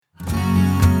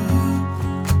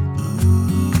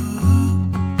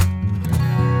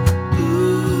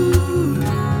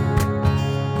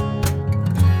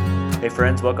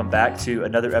friends, welcome back to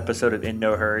another episode of In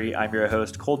No Hurry. I'm your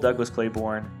host, Cole Douglas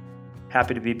Claiborne.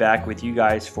 Happy to be back with you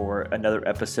guys for another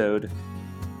episode.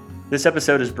 This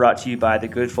episode is brought to you by the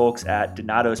good folks at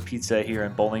Donato's Pizza here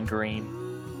in Bowling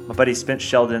Green. My buddy Spence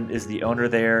Sheldon is the owner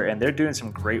there, and they're doing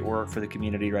some great work for the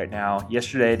community right now.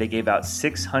 Yesterday, they gave out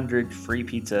 600 free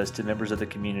pizzas to members of the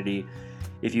community.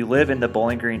 If you live in the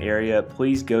Bowling Green area,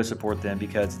 please go support them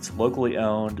because it's locally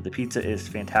owned. The pizza is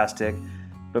fantastic.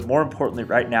 But more importantly,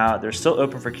 right now, they're still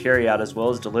open for carryout as well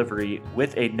as delivery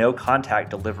with a no-contact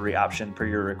delivery option per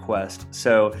your request.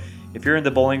 So if you're in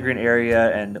the Bowling Green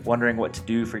area and wondering what to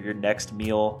do for your next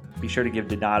meal, be sure to give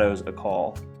Donato's a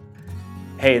call.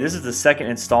 Hey, this is the second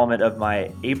installment of my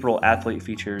April athlete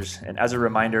features. And as a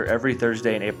reminder, every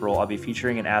Thursday in April, I'll be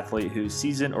featuring an athlete whose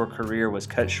season or career was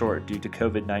cut short due to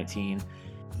COVID-19.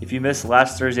 If you missed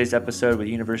last Thursday's episode with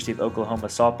University of Oklahoma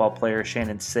softball player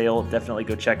Shannon Sale, definitely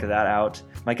go check that out.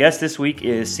 My guest this week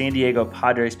is San Diego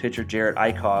Padres pitcher Jerad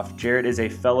Eickhoff. Jerad is a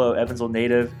fellow Evansville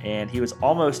native, and he was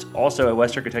almost also a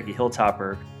Western Kentucky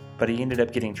Hilltopper, but he ended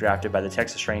up getting drafted by the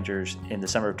Texas Rangers in the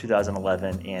summer of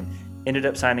 2011 and ended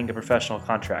up signing a professional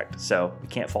contract, so we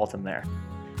can't fault him there.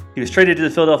 He was traded to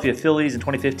the Philadelphia Phillies in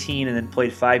 2015 and then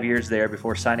played 5 years there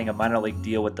before signing a minor league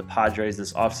deal with the Padres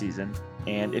this offseason.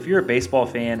 And if you're a baseball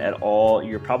fan at all,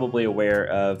 you're probably aware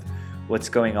of what's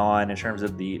going on in terms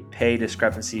of the pay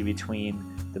discrepancy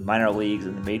between the minor leagues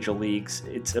and the major leagues.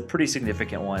 It's a pretty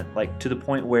significant one, like to the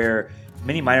point where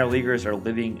many minor leaguers are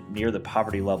living near the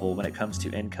poverty level when it comes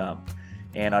to income.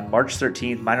 And on March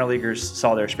 13th, minor leaguers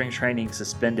saw their spring training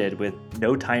suspended with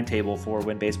no timetable for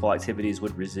when baseball activities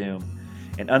would resume.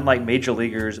 And unlike major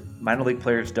leaguers, minor league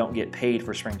players don't get paid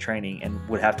for spring training and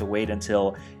would have to wait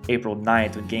until April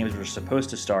 9th when games were supposed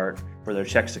to start for their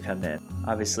checks to come in.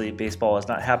 Obviously, baseball is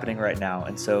not happening right now,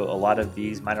 and so a lot of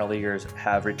these minor leaguers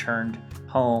have returned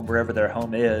home, wherever their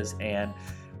home is, and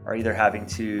are either having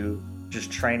to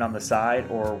just train on the side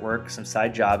or work some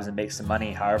side jobs and make some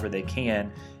money however they can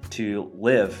to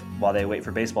live while they wait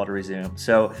for baseball to resume.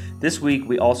 So this week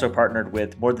we also partnered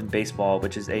with More Than Baseball,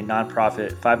 which is a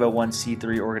nonprofit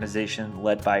 501c3 organization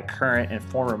led by current and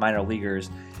former minor leaguers.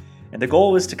 And the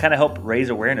goal was to kind of help raise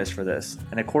awareness for this.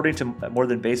 And according to More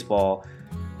Than Baseball,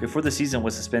 before the season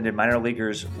was suspended, minor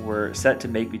leaguers were set to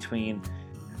make between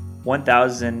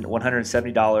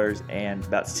 $1,170 and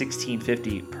about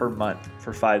 $1,650 per month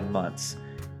for 5 months.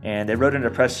 And they wrote in a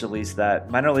press release that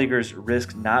minor leaguers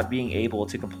risk not being able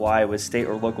to comply with state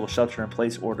or local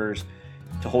shelter-in-place orders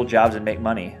to hold jobs and make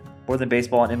money. More Than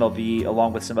Baseball and MLB,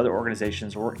 along with some other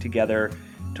organizations, worked together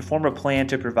to form a plan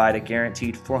to provide a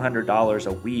guaranteed $400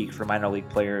 a week for minor league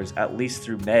players at least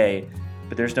through May,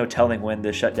 but there's no telling when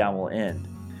the shutdown will end.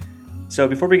 So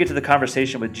before we get to the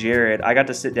conversation with Jerad, I got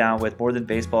to sit down with More Than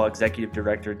Baseball Executive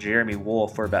Director Jeremy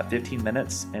Wolf for about 15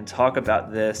 minutes and talk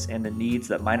about this and the needs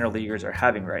that minor leaguers are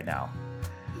having right now.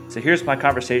 So here's my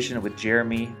conversation with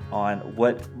Jeremy on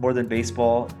what More Than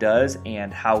Baseball does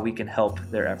and how we can help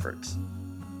their efforts.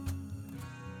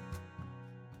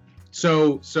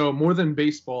 So More Than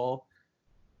Baseball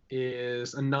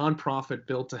is a nonprofit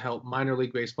built to help minor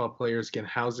league baseball players get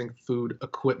housing, food,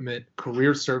 equipment,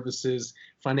 career services,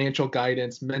 financial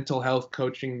guidance, mental health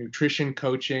coaching, nutrition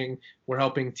coaching. We're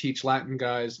helping teach Latin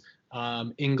guys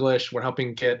English. We're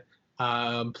helping get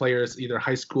players either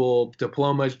high school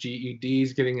diplomas,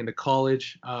 GEDs, getting into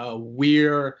college.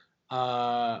 We're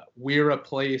a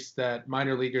place that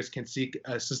minor leaguers can seek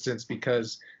assistance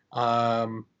because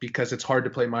it's hard to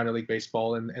play minor league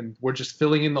baseball, and we're just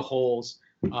filling in the holes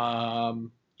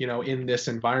in this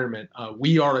environment.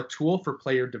 We are a tool for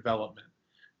player development.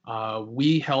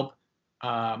 We help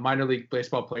minor league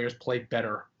baseball players play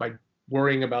better by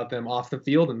worrying about them off the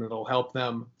field, and it'll help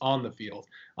them on the field.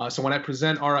 So when I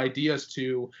present our ideas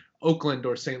to Oakland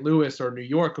or St. Louis or New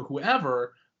York or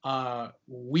whoever,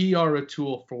 we are a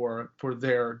tool for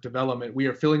their development. We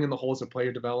are filling in the holes of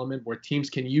player development where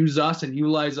teams can use us and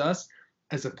utilize us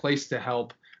as a place to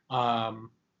help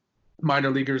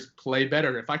minor leaguers play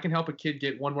better. If I can help a kid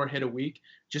get one more hit a week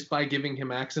just by giving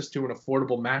him access to an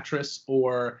affordable mattress,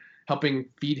 or helping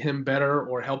feed him better,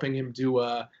 or helping him do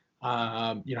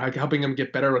helping him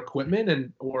get better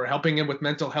equipment, or helping him with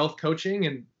mental health coaching,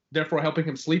 and therefore helping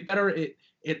him sleep better,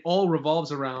 it all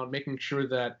revolves around making sure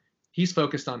that he's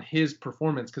focused on his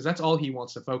performance, because that's all he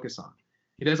wants to focus on.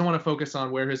 He doesn't want to focus on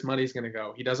where his money's going to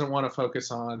go. He doesn't want to focus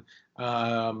on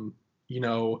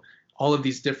all of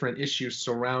these different issues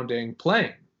surrounding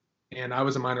playing. And I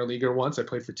was a minor leaguer once. I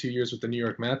played for 2 years with the New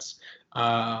York Mets.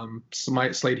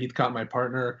 Slade Heathcott, my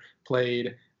partner,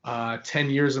 played 10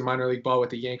 years of minor league ball with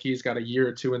the Yankees, got a year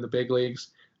or two in the big leagues.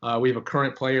 We have a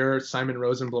current player, Simon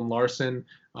Rosenblum Larson,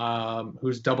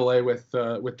 who's Double-A with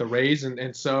the Rays,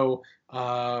 and so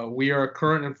we are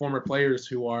current and former players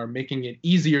who are making it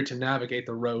easier to navigate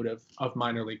the road of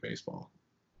minor league baseball.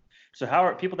 So how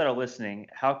are people that are listening,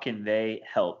 how can they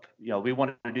help? We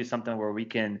want to do something where we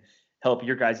can help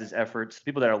your guys' efforts.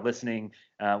 People that are listening,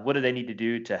 what do they need to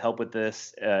do to help with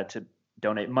this, to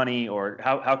donate money, or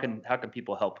how can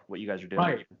people help what you guys are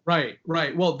doing?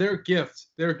 Right. Well, their gift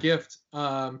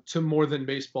to More Than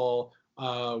Baseball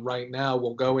right now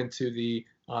will go into the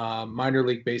minor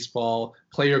league baseball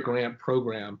player grant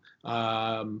program.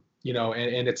 And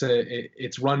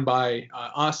it's run by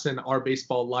us and Our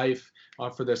Baseball Life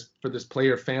for this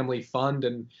player family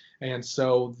fund, and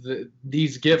so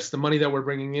these gifts, the money that we're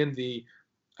bringing in,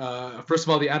 first of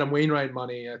all, the Adam Wainwright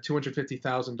money,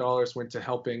 $250,000 went to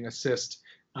helping assist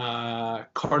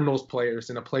Cardinals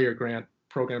players in a player grant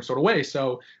program sort of way.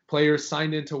 So players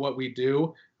signed into what we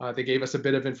do. They gave us a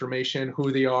bit of information,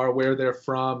 who they are, where they're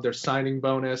from, their signing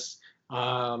bonus,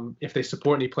 if they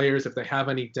support any players, if they have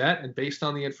any debt. And based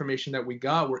on the information that we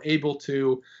got, we're able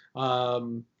to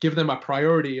give them a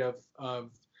priority of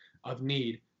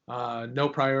need. No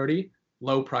priority,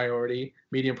 low priority,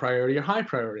 medium priority, or high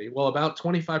priority. Well, about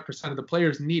 25% of the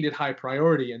players needed high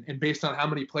priority. And based on how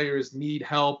many players need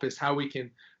help is how we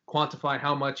can quantify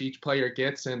how much each player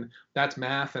gets. And that's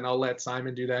math. And I'll let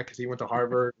Simon do that because he went to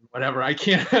Harvard, whatever. I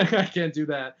can't do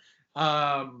that.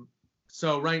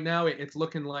 So right now it's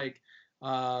looking like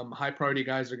high priority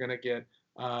guys are going to get,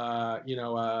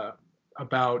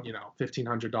 about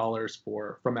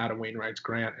 $1,500 from Adam Wainwright's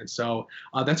grant, and so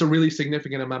that's a really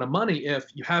significant amount of money. If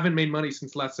you haven't made money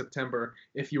since last September,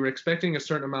 if you were expecting a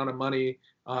certain amount of money,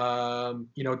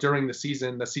 during the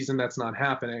season that's not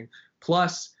happening.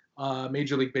 Plus,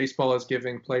 Major League Baseball is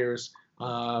giving players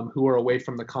who are away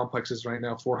from the complexes right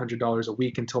now $400 a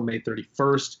week until May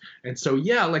 31st, and so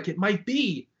it might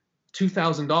be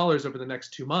 $2,000 over the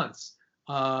next 2 months.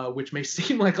 Which may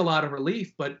seem like a lot of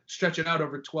relief, but stretch it out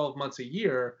over 12 months a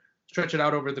year, stretch it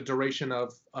out over the duration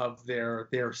of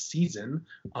their season,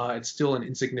 it's still an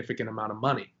insignificant amount of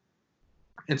money.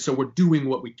 And so we're doing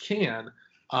what we can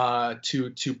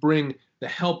to bring the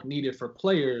help needed for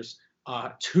players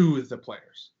to the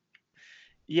players.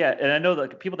 Yeah, and I know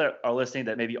that people that are listening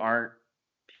that maybe aren't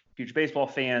huge baseball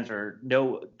fans or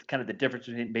know kind of the difference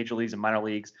between major leagues and minor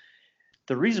leagues.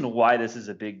 The reason why this is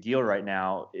a big deal right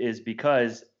now is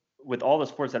because with all the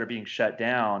sports that are being shut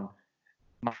down,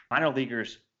 minor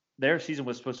leaguers, their season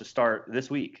was supposed to start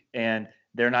this week, and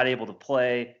they're not able to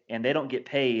play, and they don't get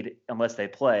paid unless they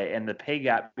play. And the pay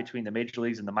gap between the major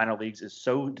leagues and the minor leagues is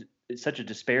such a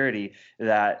disparity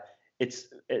that it's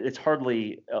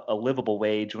hardly a livable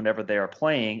wage whenever they are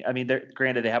playing. I mean,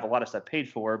 granted, they have a lot of stuff paid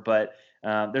for, but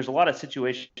there's a lot of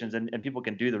situations, and people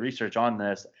can do the research on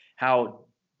this, how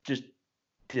just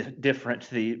different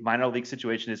the minor league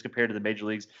situation is compared to the major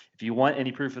leagues. If you want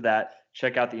any proof of that,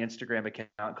 check out the Instagram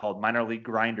account called Minor League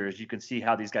Grinders. You can see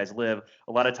how these guys live.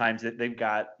 A lot of times they've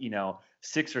got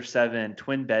 6 or 7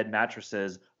 twin bed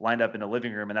mattresses lined up in a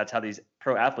living room, and that's how these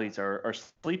pro athletes are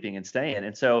sleeping and staying.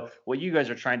 And so what you guys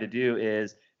are trying to do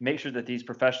is make sure that these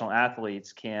professional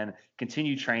athletes can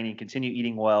continue training, continue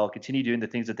eating well, continue doing the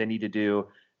things that they need to do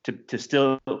to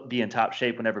still be in top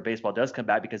shape whenever baseball does come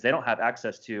back, because they don't have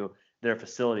access to their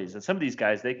facilities. And some of these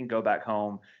guys, they can go back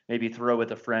home, maybe throw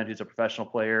with a friend who's a professional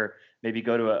player, maybe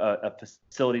go to a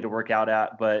facility to work out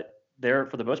at. But they're,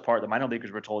 for the most part, the minor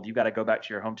leaguers were told, you got to go back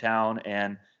to your hometown,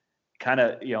 and kind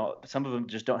of, some of them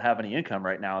just don't have any income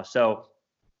right now. So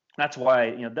that's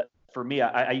why, for me,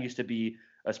 I used to be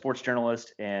a sports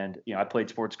journalist, and, I played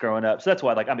sports growing up. So that's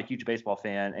why, I'm a huge baseball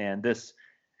fan, and this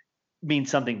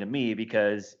means something to me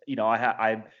because,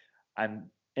 I'm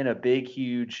in a big,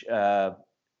 huge,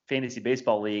 fantasy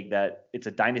baseball league that it's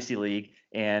a dynasty league,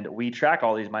 and we track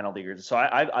all these minor leaguers. So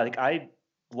I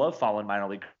love following minor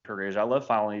league careers. I love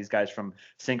following these guys from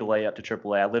single A up to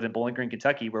triple A. I live in Bowling Green,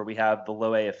 Kentucky, where we have the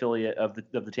low A affiliate of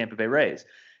the Tampa Bay Rays.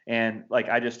 And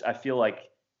I feel like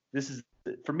this is,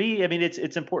 for me, I mean,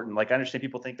 it's important. I understand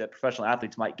people think that professional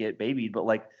athletes might get babied, but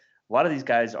a lot of these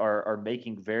guys are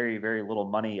making very, very little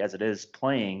money as it is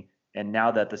playing. And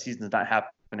now that the season's not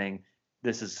happening,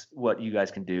 this is what you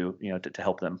guys can do, to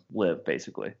help them live,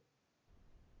 basically.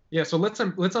 Yeah. So let's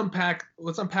unpack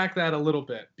that a little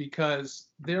bit, because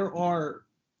we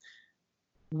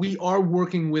are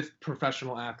working with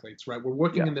professional athletes, right? We're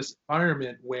working in this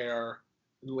environment where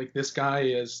this guy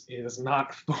is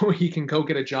not, he can go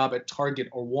get a job at Target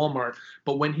or Walmart,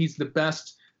 but when he's the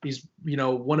best, he's,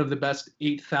 one of the best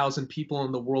 8,000 people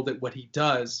in the world at what he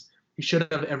does, he should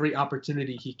have every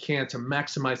opportunity he can to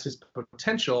maximize his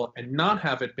potential and not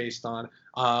have it based on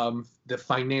the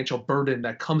financial burden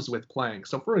that comes with playing.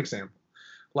 So, for example,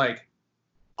 like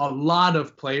a lot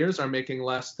of players are making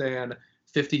less than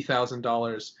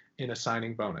 $50,000 in a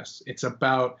signing bonus. It's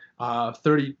about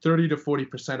 30 to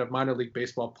 40% of minor league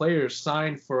baseball players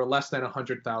sign for less than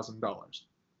 $100,000.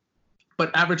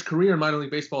 But average career in minor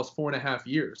league baseball is 4.5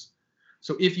 years.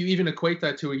 So if you even equate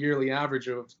that to a yearly average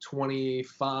of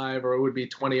 25, or it would be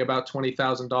about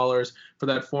 $20,000 for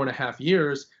that 4.5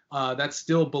 years, that's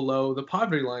still below the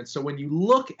poverty line. So when you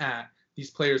look at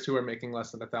these players who are making less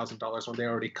than $1,000 when they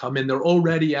already come in, they're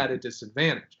already at a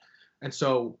disadvantage. And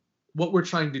so what we're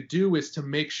trying to do is to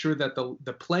make sure that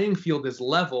the playing field is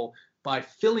level by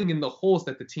filling in the holes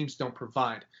that the teams don't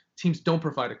provide. Teams don't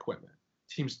provide equipment.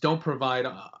 Teams don't provide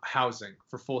housing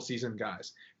for full season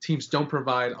guys. Teams don't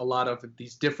provide a lot of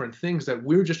these different things that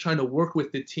we're just trying to work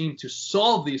with the team to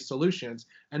solve these solutions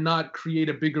and not create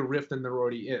a bigger rift than there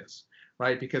already is,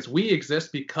 right? Because we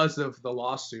exist because of the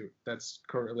lawsuit that's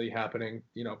currently happening,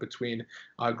 between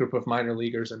a group of minor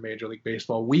leaguers and Major League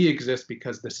Baseball. We exist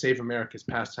because the Save America's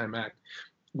Pastime Act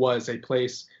was a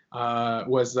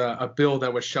bill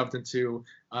that was shoved into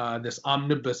this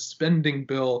omnibus spending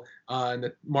bill in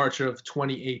the March of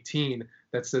 2018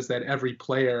 that says that every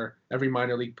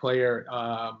minor league player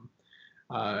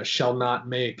shall not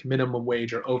make minimum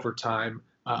wage or overtime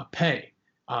pay.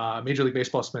 Major League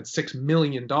Baseball spent $6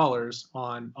 million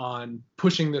on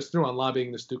pushing this through, on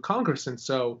lobbying this through Congress. And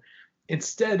so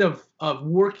instead of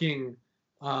working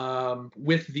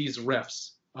with these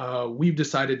refs, we've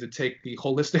decided to take the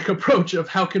holistic approach of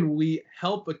how can we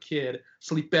help a kid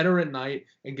sleep better at night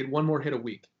and get one more hit a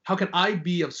week? How can I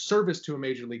be of service to a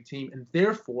major league team and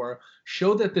therefore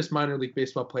show that this minor league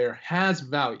baseball player has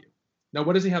value? Now,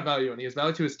 what does he have value in? He has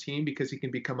value to his team because he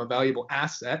can become a valuable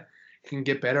asset. He can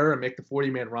get better and make the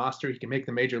 40-man roster. He can make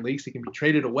the major leagues. He can be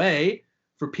traded away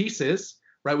for pieces,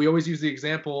 right? We always use the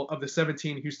example of the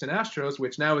 17 Houston Astros,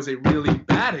 which now is a really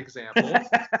bad example,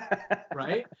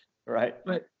 right? Right.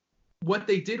 But what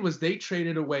they did was they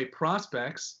traded away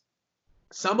prospects.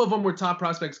 Some of them were top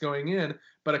prospects going in,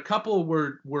 but a couple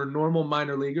were normal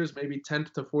minor leaguers, maybe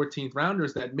 10th to 14th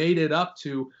rounders that made it up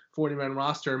to 40-man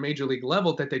roster, major league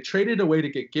level, that they traded away to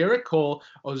get Garrett Cole,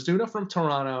 Ozuna from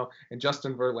Toronto, and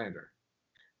Justin Verlander.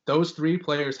 Those three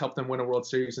players helped them win a World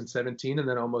Series in 17 and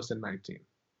then almost in 19.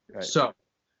 Right. So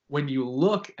when you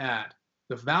look at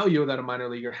the value that a minor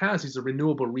leaguer has, he's a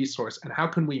renewable resource, and how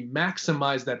can we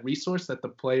maximize that resource that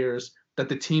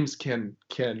the teams can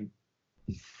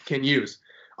use?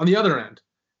 On the other end,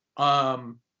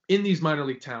 in these minor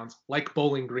league towns like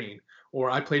Bowling Green,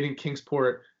 or I played in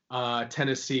Kingsport,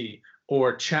 Tennessee,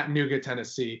 or Chattanooga,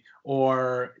 Tennessee,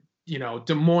 or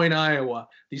Des Moines, Iowa.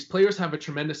 These players have a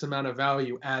tremendous amount of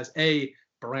value as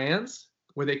brands,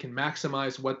 where they can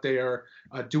maximize what they are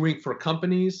doing for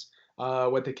companies,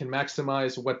 what they can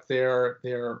maximize, what their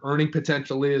earning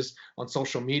potential is on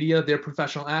social media. They're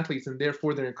professional athletes, and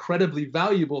therefore they're incredibly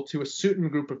valuable to a certain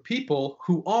group of people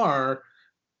who are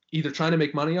either trying to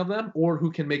make money of them or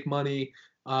who can make money,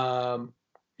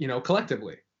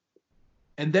 collectively.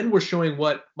 And then we're showing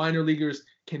what minor leaguers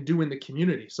can do in the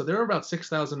community. So there are about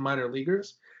 6,000 minor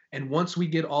leaguers. And once we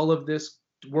get all of this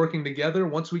working together,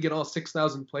 once we get all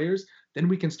 6,000 players, then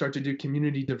we can start to do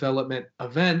community development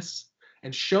events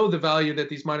and show the value that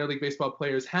these minor league baseball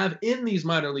players have in these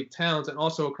minor league towns and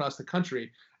also across the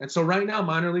country. And so right now,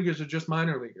 minor leaguers are just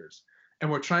minor leaguers. And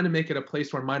we're trying to make it a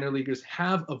place where minor leaguers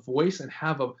have a voice and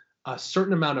have a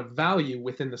certain amount of value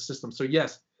within the system. So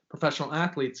yes, professional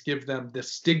athletes give them the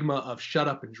stigma of shut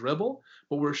up and dribble,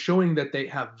 but we're showing that they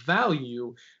have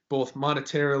value both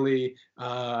monetarily,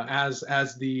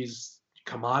 as these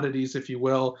commodities, if you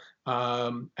will,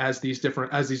 as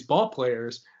these ball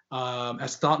players,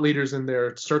 as thought leaders in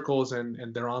their circles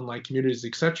and their online communities,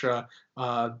 etc.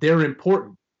 They're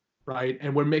important, right?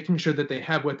 And we're making sure that they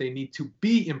have what they need to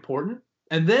be important,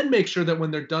 and then make sure that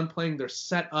when they're done playing, they're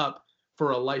set up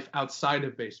for a life outside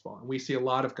of baseball. And we see a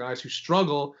lot of guys who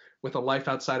struggle with a life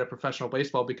outside of professional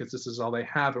baseball because this is all they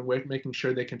have, and we're making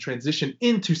sure they can transition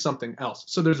into something else.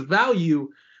 So there's value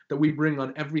that we bring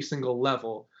on every single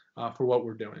level for what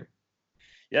we're doing.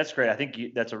 Yeah, that's great. I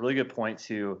think that's a really good point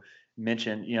to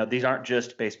mention. These aren't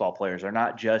just baseball players. They're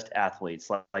not just athletes.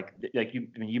 Like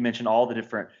you mentioned all the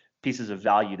different pieces of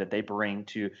value that they bring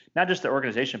to not just their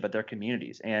organization, but their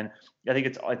communities. And I think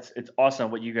it's awesome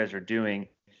what you guys are doing.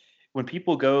 When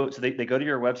people go, so they go to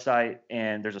your website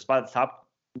and there's a spot at the top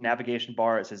navigation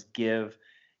bar. It says give.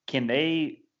 Can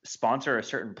they sponsor a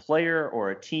certain player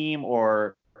or a team,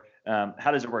 or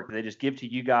how does it work? Do they just give to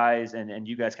you guys and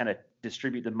you guys kind of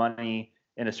distribute the money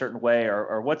in a certain way,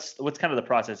 or what's kind of the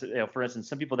process? For instance,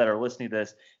 some people that are listening to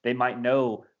this, they might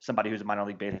know somebody who's a minor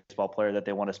league baseball player that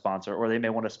they want to sponsor, or they may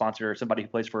want to sponsor somebody who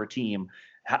plays for a team.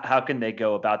 How can they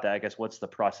go about that? I guess what's the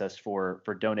process for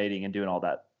donating and doing all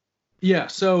that? Yeah.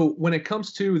 So when it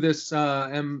comes to this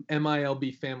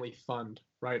MILB Family Fund,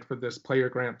 right, for this player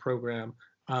grant program,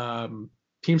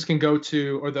 teams can go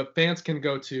to, or the fans can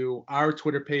go to our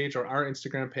Twitter page or our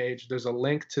Instagram page. There's a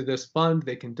link to this fund.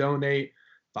 They can donate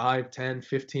 5, 10,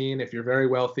 15. If you're very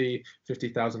wealthy,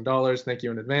 $50,000. Thank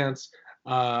you in advance.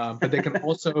 But they can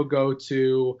also go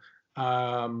to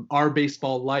Our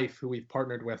Baseball Life, who we've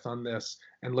partnered with on this,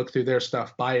 and look through their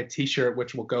stuff, buy a t-shirt,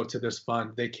 which will go to this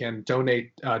fund. They can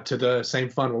donate to the same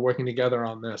fund. We're working together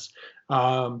on this.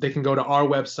 They can go to our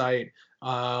website,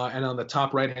 and on the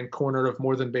top right-hand corner of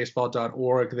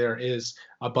morethanbaseball.org, there is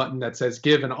a button that says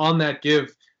give. And on that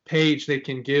give page, they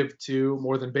can give to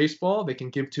More Than Baseball. They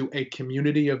can give to a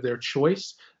community of their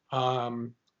choice.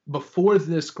 Before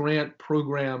this grant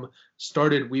program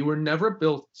started, we were never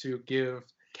built to give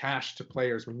cash to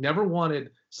players. We never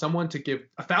wanted someone to give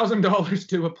 $1,000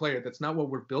 to a player. That's not what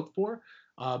we're built for.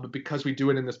 But because we do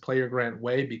it in this player grant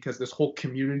way, because this whole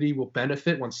community will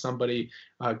benefit when somebody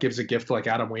gives a gift like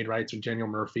Adam Wainwright's or Daniel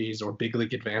Murphy's, or Big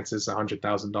League Advances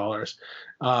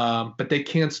 $100,000. But they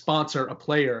can sponsor a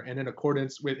player, and in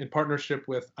partnership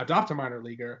with Adopt a Minor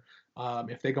Leaguer,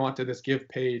 if they go onto this give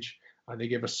page, they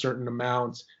give a certain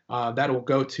amount that will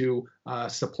go to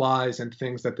supplies and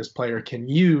things that this player can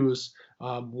use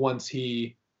once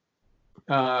he.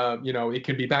 It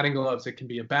can be batting gloves, it can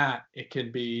be a bat, it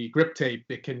can be grip tape,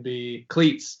 it can be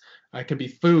cleats, it can be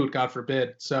food, God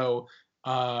forbid. So,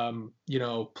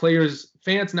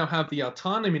 fans now have the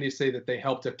autonomy to say that they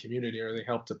helped a community or they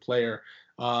helped a player.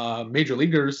 Major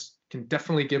leaguers can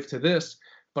definitely give to this,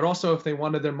 but also if they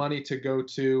wanted their money to go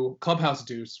to clubhouse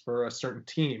dues for a certain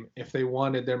team, if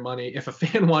a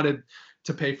fan wanted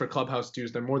to pay for clubhouse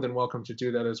dues, they're more than welcome to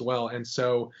do that as well. And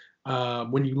so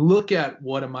when you look at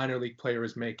what a minor league player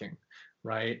is making,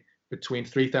 right, between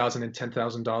 $3,000 and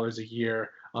 $10,000 a year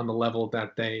on the level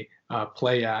that they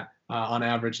play at, on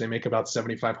average, they make about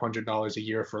 $7,500 a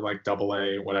year for like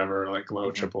AA, whatever, like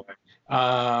low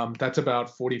AAA. That's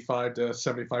about $45 to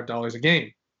 $75 a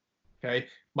game. Okay,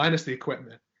 minus the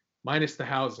equipment, minus the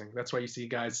housing. That's why you see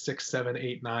guys 6, 7,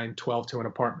 8, 9, 12 to an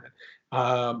apartment.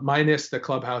 Minus the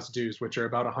clubhouse dues, which are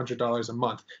about $100 a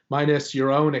month, minus your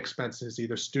own expenses,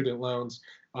 either student loans,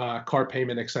 car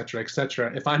payment, et cetera, et cetera.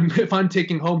 If I'm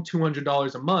taking home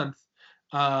 $200 a month,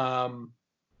 am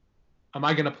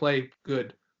I going to play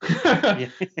good? What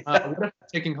if I'm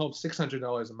taking home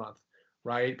 $600 a month,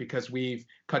 right? Because we've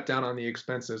cut down on the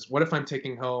expenses. What if I'm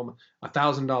taking home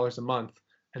 $1,000 a month?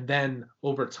 And then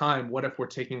over time, what if we're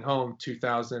taking home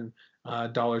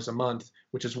 $2,000 a month,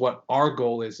 which is what our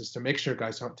goal is to make sure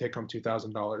guys don't take home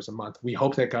 $2,000 a month. We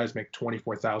hope that guys make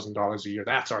 $24,000 a year.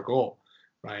 That's our goal,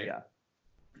 right? Yeah.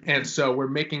 And so we're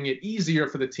making it easier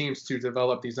for the teams to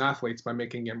develop these athletes by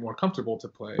making it more comfortable to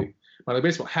play minor league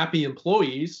baseball. Happy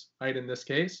employees, right, in this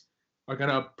case, are going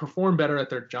to perform better at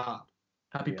their job.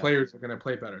 Happy players are going to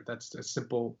play better. That's as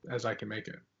simple as I can make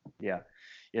it. Yeah.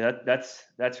 Yeah,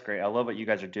 that's great. I love what you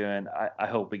guys are doing. I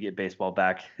hope we get baseball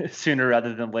back sooner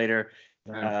rather than later.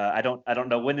 I don't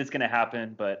know when it's going to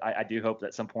happen, but I do hope that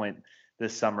at some point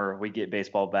this summer we get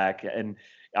baseball back. And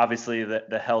obviously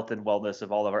the health and wellness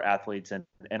of all of our athletes and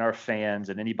our fans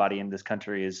and anybody in this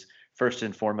country is first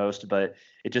and foremost. But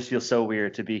it just feels so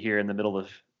weird to be here in the middle of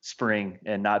spring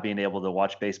and not being able to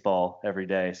watch baseball every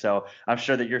day. So I'm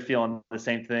sure that you're feeling the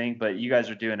same thing, but you guys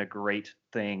are doing a great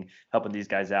thing helping these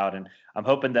guys out. And I'm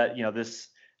hoping that,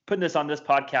 putting this on this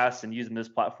podcast and using this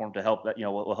platform to help that,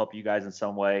 will help you guys in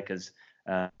some way. Cause,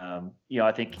 I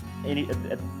think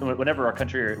whenever our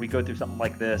country, we go through something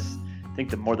like this, I think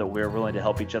the more that we're willing to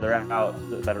help each other out,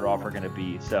 the better off we're going to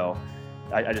be. So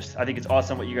I think it's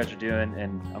awesome what you guys are doing,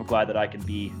 and I'm glad that I can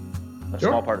be a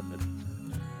small part of it.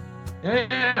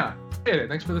 Yeah.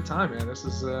 Thanks for the time, man. This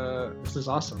is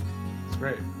awesome. It's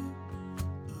great.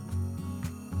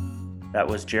 That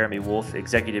was Jeremy Wolf,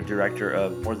 Executive Director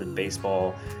of More Than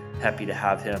Baseball. Happy to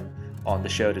have him on the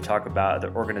show to talk about the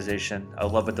organization. I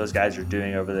love what those guys are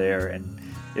doing over there, and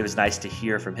it was nice to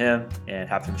hear from him and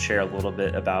have him share a little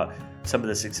bit about some of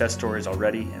the success stories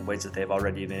already and ways that they've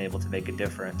already been able to make a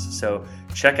difference. So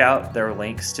check out their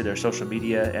links to their social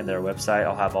media and their website.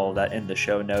 I'll have all of that in the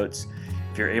show notes.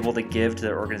 If you're able to give to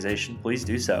their organization, please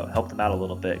do so. Help them out a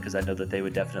little bit, because I know that they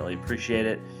would definitely appreciate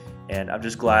it. And I'm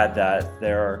just glad that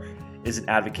there is an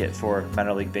advocate for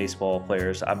minor league baseball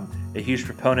players. I'm a huge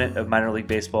proponent of minor league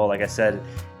baseball. Like I said,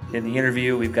 In the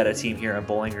interview, we've got a team here on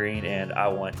Bowling Green, and I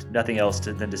want nothing else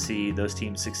than to see those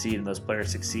teams succeed and those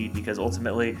players succeed, because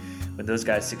ultimately, when those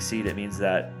guys succeed, it means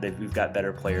that we've got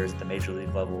better players at the major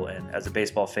league level. And as a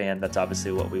baseball fan, that's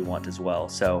obviously what we want as well.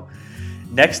 So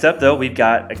next up, though, we've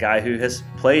got a guy who has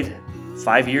played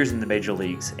 5 years in the major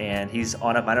leagues, and he's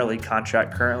on a minor league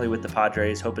contract currently with the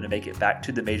Padres, hoping to make it back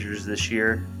to the majors this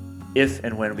year, if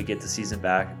and when we get the season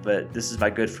back. But this is my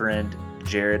good friend,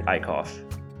 Jerad Eickhoff.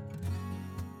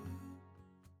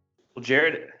 Well,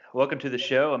 Jerad, welcome to the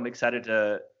show. I'm excited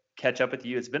to catch up with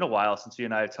you. It's been a while since you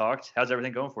and I have talked. How's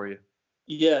everything going for you?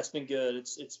 Yeah, it's been good.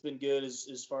 It's been good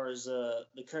as far as the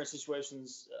current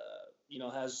situations,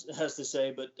 has to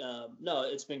say. But no,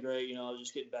 it's been great. I was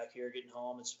just getting back here, getting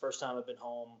home. It's the first time I've been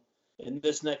home in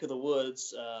this neck of the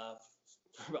woods for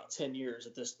about 10 years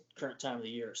at this current time of the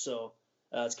year. So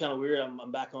it's kind of weird.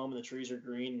 I'm back home and the trees are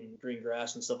green and green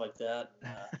grass and stuff like that.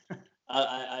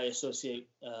 I associate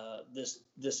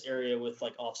this area with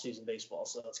like off-season baseball,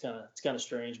 so it's kind of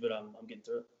strange, but I'm getting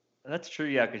through it. That's true,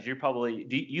 yeah, because you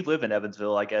live in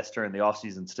Evansville, I guess, during the off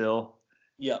season still.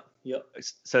 Yep.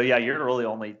 So yeah, you're really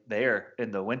only there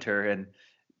in the winter, and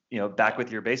back with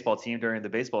your baseball team during the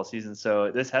baseball season.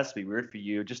 So this has to be weird for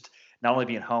you, just not only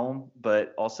being home,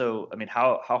 but also, I mean,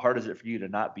 how hard is it for you to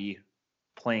not be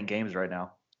playing games right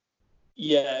now?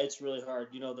 Yeah, it's really hard.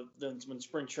 When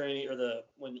spring training or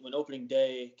when opening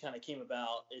day kind of came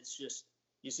about, it's just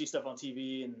you see stuff on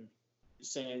TV and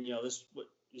saying, this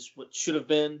what should have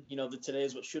been. Today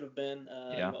is what should have been.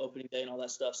 Opening day and all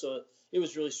that stuff. So it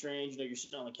was really strange. You're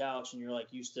sitting on the couch and you're like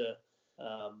used to,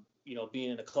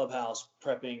 being in a clubhouse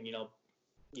prepping.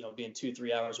 Being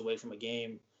 2-3 hours away from a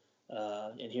game,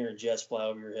 and hearing jets fly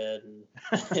over your head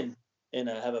and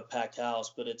have a packed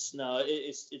house. But it's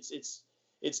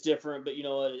different, but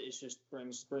it just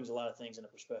brings a lot of things into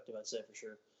perspective, I'd say, for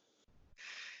sure.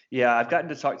 Yeah, I've gotten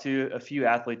to talk to a few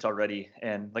athletes already,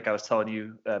 and like I was telling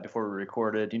you before we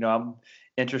recorded, I'm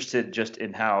interested just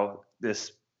in how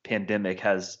this pandemic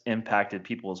has impacted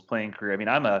people's playing career. I mean,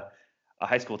 I'm a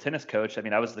high school tennis coach. I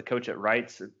mean, I was the coach at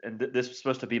Wrights, and this was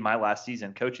supposed to be my last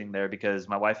season coaching there because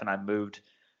my wife and I moved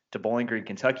to Bowling Green,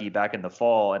 Kentucky back in the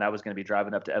fall, and I was going to be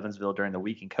driving up to Evansville during the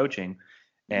week and coaching.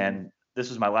 And this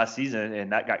was my last season,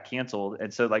 and that got canceled.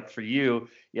 And so, like for you,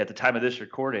 at the time of this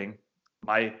recording,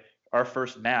 our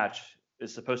first match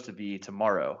is supposed to be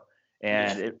tomorrow.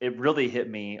 And it really hit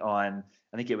me on,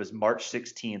 I think it was March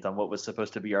 16th, on what was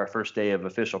supposed to be our first day of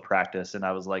official practice. And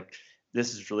I was like,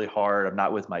 this is really hard. I'm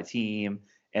not with my team.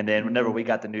 And then whenever we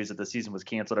got the news that the season was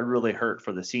canceled, it really hurt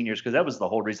for the seniors, because that was the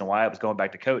whole reason why I was going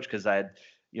back to coach, because I had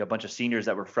a bunch of seniors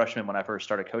that were freshmen when I first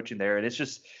started coaching there. And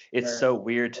it's so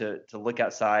weird to look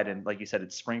outside, and like you said,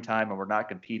 it's springtime and we're not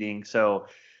competing. So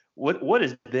what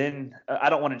has been, I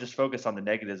don't want to just focus on the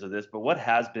negatives of this, but what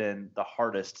has been the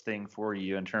hardest thing for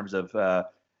you in terms of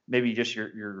maybe just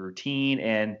your routine,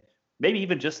 and maybe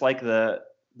even just like the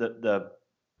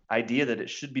idea that it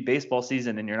should be baseball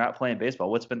season and you're not playing baseball?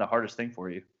 What's been the hardest thing for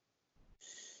you?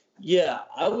 Yeah,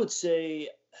 I would say,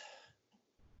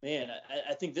 man,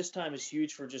 I think this time is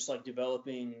huge for just like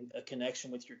developing a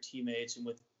connection with your teammates and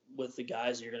with the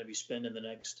guys that you're going to be spending the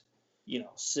next,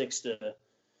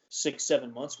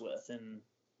 6-7 months with. And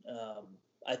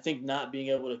I think not being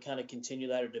able to kind of continue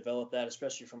that or develop that,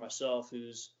 especially for myself,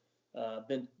 who's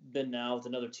been now with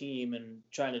another team and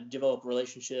trying to develop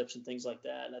relationships and things like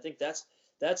that. And I think that's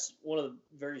one of the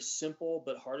very simple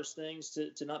but hardest things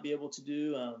to not be able to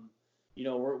do.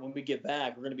 When we get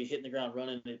back, we're going to be hitting the ground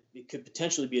running. It could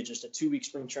potentially be just a 2-week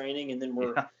spring training, and then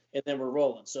we're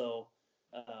rolling. So,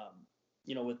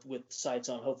 with sights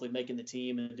on hopefully making the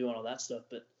team and doing all that stuff.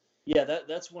 But yeah,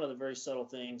 that's one of the very subtle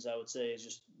things I would say, is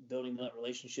just building that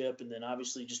relationship, and then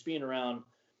obviously just being around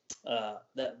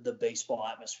the baseball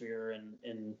atmosphere,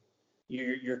 and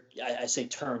I say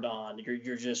turned on.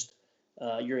 You're just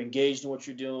you're engaged in what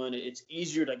you're doing. It's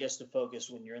easier, I guess, to focus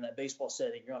when you're in that baseball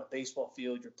setting. You're on a baseball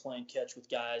field. You're playing catch with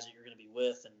guys that you're going to be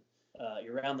with, and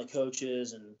you're around the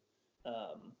coaches, and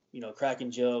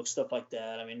cracking jokes, stuff like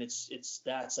that. I mean, that's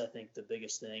I think the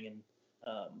biggest thing. And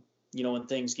when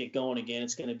things get going again,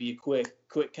 it's going to be a quick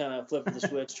kind of flip of the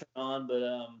switch, turn on. But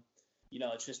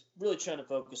it's just really trying to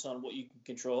focus on what you can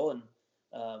control, and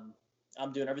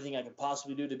I'm doing everything I can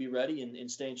possibly do to be ready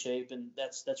and stay in shape, and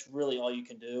that's really all you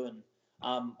can do. And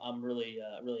I'm really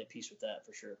at peace with that,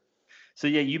 for sure. So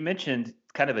yeah, you mentioned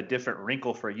kind of a different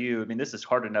wrinkle for you. I mean, this is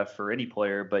hard enough for any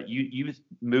player, but you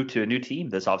moved to a new team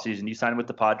this offseason. You signed with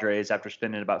the Padres after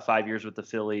spending about 5 years with the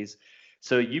Phillies.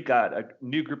 So you've got a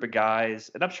new group of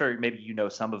guys, and I'm sure maybe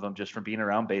some of them just from being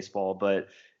around baseball, but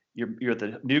you're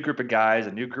the new group of guys,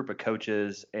 a new group of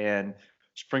coaches, and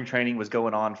spring training was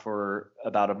going on for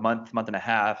about a month and a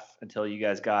half until you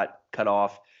guys got cut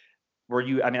off.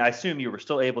 I assume you were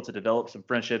still able to develop some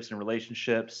friendships and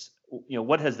relationships.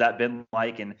 What has that been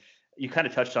like? And you kind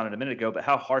of touched on it a minute ago, but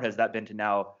how hard has that been to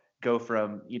now go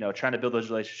from, trying to build those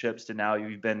relationships to now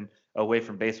you've been away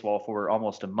from baseball for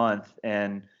almost a month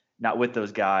and not with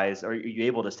those guys? Are you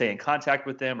able to stay in contact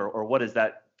with them, or what has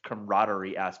that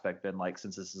camaraderie aspect been like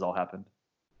since this has all happened?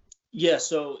 Yeah,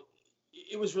 so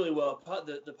it was really well.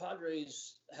 The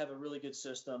Padres have a really good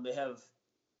system.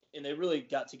 And they really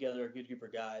got together a good group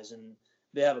of guys, and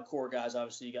they have a core guys.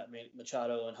 Obviously, you got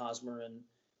Machado and Hosmer and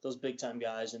those big time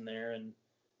guys in there, and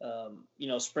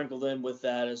sprinkled in with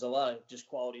that is a lot of just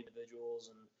quality individuals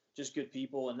and just good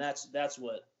people, and that's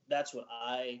what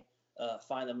I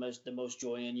find the most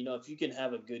joy in. If you can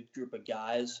have a good group of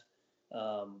guys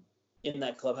in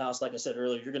that clubhouse, like I said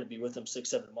earlier, you're going to be with them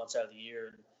 6-7 months out of the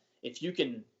year. And if you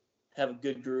can have a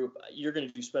good group, you're going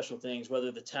to do special things.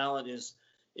 Whether the talent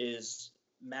is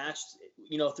matched,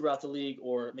 throughout the league,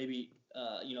 or maybe,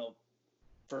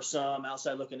 for some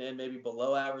outside looking in, maybe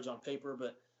below average on paper.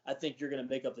 But I think you're going to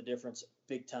make up the difference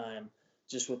big time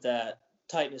just with that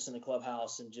tightness in the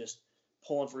clubhouse and just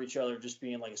pulling for each other, just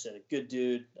being, like I said, a good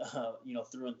dude,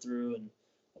 through and through, and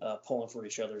pulling for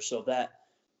each other. So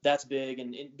that's big.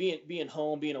 And being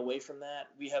home, being away from that,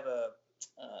 we have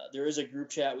there is a group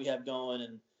chat we have going.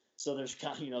 And so there's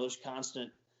there's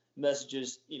constant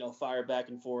messages, fired back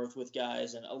and forth with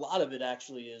guys. And a lot of it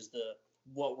actually is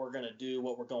what we're going to do,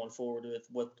 what we're going forward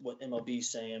with, what MLB's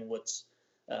saying, what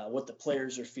the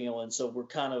players are feeling. So we're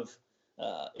kind of,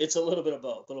 it's a little bit of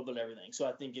both, a little bit of everything. So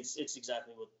I think it's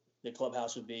exactly what the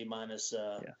clubhouse would be minus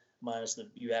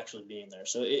you actually being there.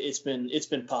 So it's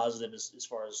been positive as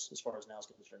far as now is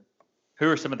concerned. Who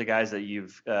are some of the guys that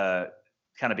you've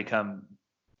kind of become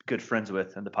good friends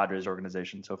with in the Padres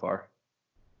organization so far?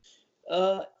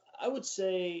 I would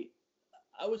say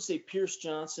Pierce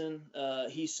Johnson.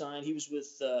 He signed. He was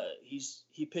with.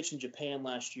 He pitched in Japan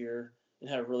last year and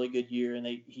had a really good year. And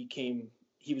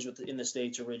he was in the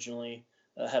States originally.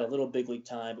 Had a little big league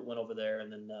time, but went over there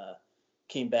and then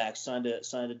came back. Signed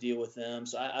a deal with them.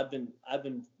 So I've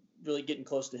been really getting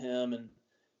close to him. And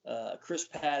Chris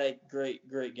Paddock,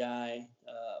 great guy.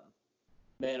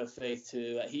 Man of faith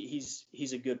too.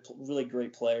 He's a good, really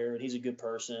great player, and he's a good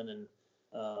person.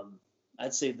 And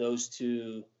I'd say those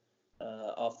two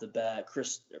off the bat.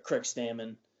 Craig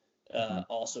Stammen,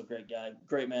 also great guy,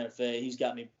 great man of faith. He's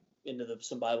got me into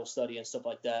some Bible study and stuff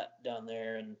like that down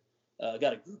there, and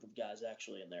got a group of guys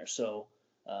actually in there. So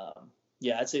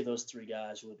I'd say those three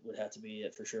guys would have to be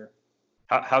it for sure.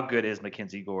 How good is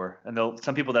Mackenzie Gore? And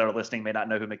some people that are listening may not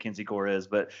know who Mackenzie Gore is,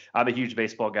 but I'm a huge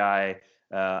baseball guy.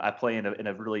 I play in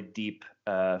a really deep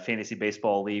fantasy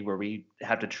baseball league where we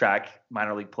have to track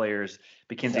minor league players.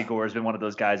 Mackenzie Gore has been one of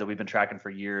those guys that we've been tracking for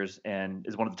years and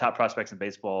is one of the top prospects in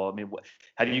baseball. I mean,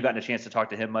 have you gotten a chance to talk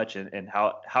to him much, and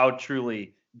how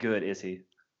truly good is he?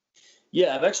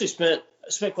 Yeah, I've actually spent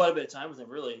quite a bit of time with him.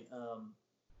 Really,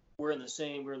 we're in the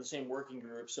same working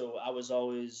group, so I was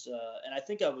always, and I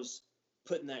think I was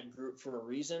put in that group for a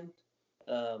reason.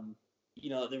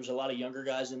 There's a lot of younger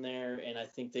guys in there, and I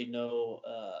think they know,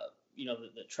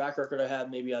 the track record I have.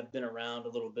 Maybe I've been around a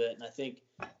little bit, and I think,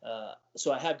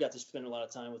 so I have got to spend a lot of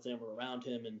time with him or around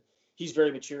him, and he's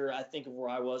very mature. I think of where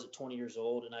I was at 20 years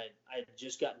old, and I had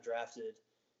just gotten drafted,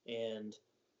 and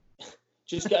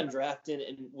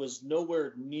was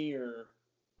nowhere near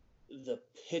the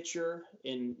pitcher,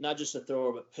 and not just a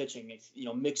thrower, but pitching,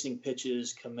 mixing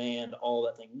pitches, command, all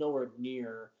that thing, nowhere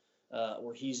near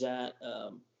where he's at.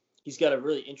 He's got a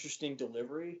really interesting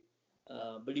delivery,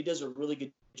 but he does a really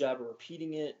good job of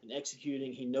repeating it and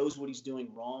executing. He knows what he's doing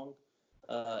wrong.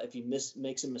 If he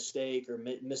makes a mistake or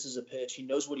misses a pitch, he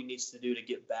knows what he needs to do to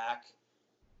get back,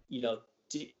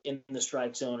 in the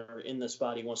strike zone or in the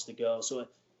spot he wants to go. So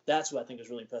that's what I think is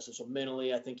really impressive. So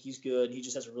mentally, I think he's good. He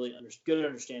just has a really good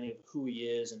understanding of who he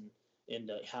is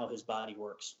and how his body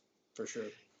works, for sure.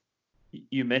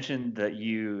 You mentioned that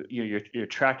you're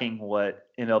tracking what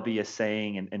MLB is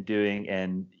saying and doing,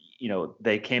 and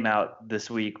they came out this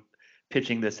week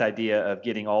pitching this idea of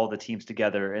getting all the teams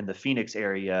together in the Phoenix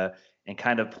area and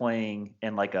kind of playing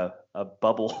in like a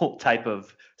bubble type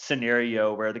of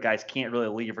scenario where the guys can't really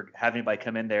leave or have anybody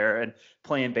come in there and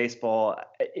playing baseball.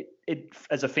 It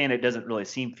as a fan, it doesn't really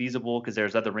seem feasible because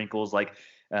there's other wrinkles like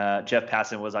Jeff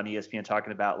Passan was on ESPN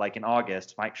talking about, like, in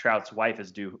August, Mike Trout's wife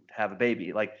is due to have a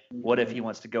baby. Like, what if he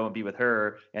wants to go and be with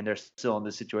her and they're still in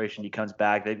this situation? He comes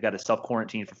back, they've got to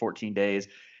self-quarantine for 14 days.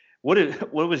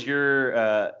 What was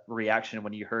your reaction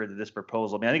when you heard this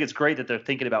proposal? I mean, I think it's great that they're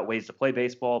thinking about ways to play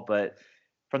baseball, but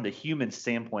from the human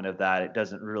standpoint of that, it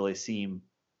doesn't really seem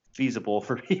feasible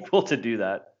for people to do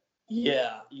that.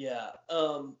 Yeah.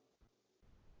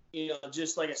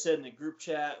 Just like I said in the group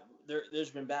chat, there's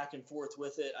been back and forth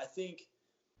with it. I think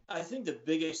the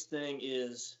biggest thing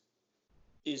is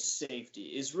safety.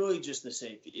 Is really just the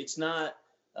safety. It's not,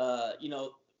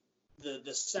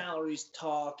 the salaries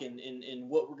talk and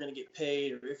what we're going to get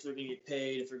paid, or if they're going to get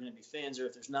paid, if they're going to be fans, or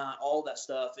if there's not, all that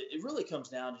stuff. It really comes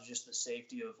down to just the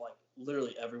safety of like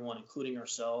literally everyone, including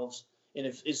ourselves. And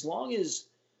as long as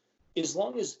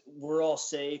we're all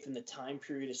safe and the time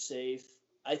period is safe,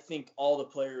 I think all the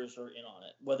players are in on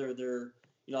it. Whether they're,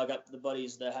 I got the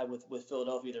buddies that I have with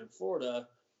Philadelphia, they're in Florida.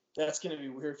 That's going to be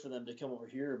weird for them to come over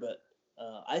here, but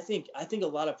I think a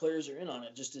lot of players are in on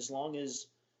it. Just as long as,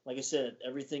 like I said,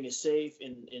 everything is safe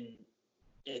and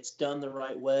it's done the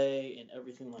right way and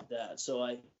everything like that.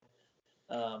 So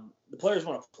the players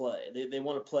want to play. They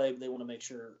want to play, but they want to make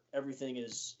sure everything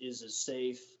is as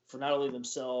safe for not only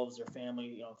themselves, their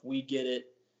family. If we get it,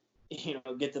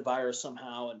 get the virus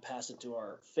somehow and pass it to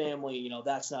our family,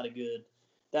 that's not a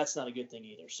good thing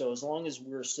either. So as long as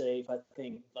we're safe, I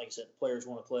think, like I said, the players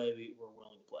want to play. We're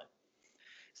willing to play.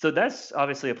 So that's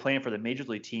obviously a plan for the major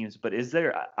league teams, but is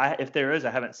there, if there is,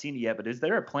 I haven't seen it yet, but is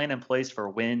there a plan in place for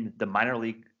when the minor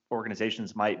league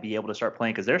organizations might be able to start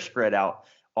playing? Because they're spread out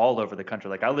all over the country.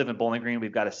 Like I live in Bowling Green.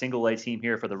 We've got a single A team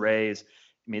here for the Rays.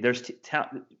 I mean, there's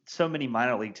so many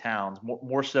minor league towns,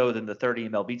 more so than the 30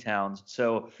 MLB towns.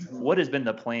 So what has been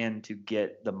the plan to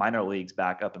get the minor leagues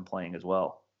back up and playing as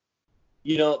well?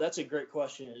 That's a great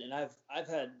question. And I've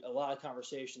had a lot of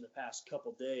conversation the past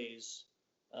couple days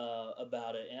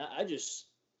about it. And I just,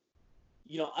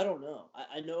 I don't know.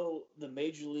 I know the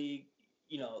major league,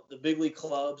 the big league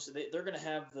clubs, they're going to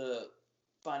have the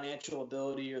financial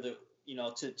ability or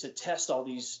to test all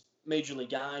these major league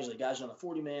guys, the guys on the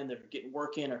 40-man that are getting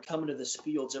work in, are coming to this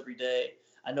fields every day.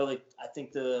 I know I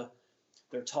think they're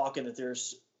talking that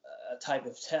there's a type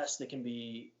of test that can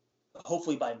be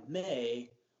hopefully by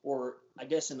May, or I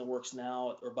guess in the works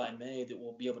now, or by May, that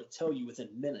will be able to tell you within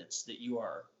minutes that you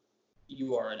are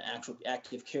an actual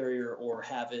active carrier or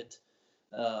have it.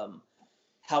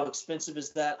 How expensive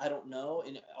is that? I don't know.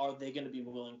 And are they going to be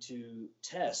willing to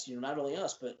test, not only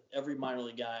us, but every minor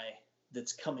league guy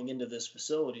that's coming into this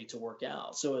facility to work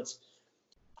out? So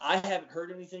I haven't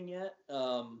heard anything yet.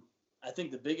 I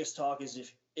think the biggest talk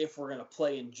is if we're going to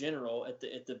play in general at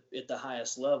the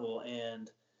highest level. And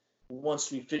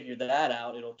once we figure that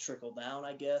out, it'll trickle down,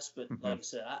 I guess. But like I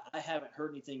said, I haven't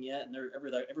heard anything yet. And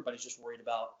everybody's just worried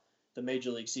about the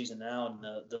major league season now, and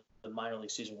the minor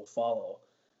league season will follow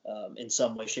in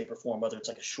some way, shape, or form, whether it's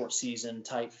like a short season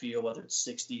type feel, whether it's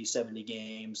 60, 70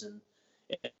 games and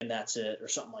that's it, or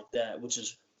something like that,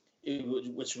 which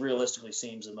realistically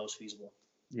seems the most feasible.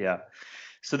 Yeah.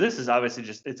 So this is obviously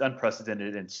it's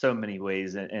unprecedented in so many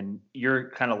ways, and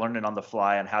you're kind of learning on the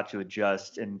fly on how to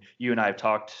adjust. And you and I have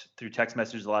talked through text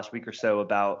messages the last week or so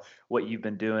about what you've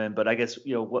been doing, but I guess,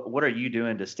 what are you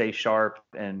doing to stay sharp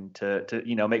and to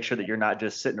make sure that you're not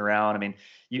just sitting around? I mean,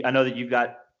 I know that you've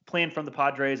got plan from the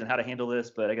Padres and how to handle this,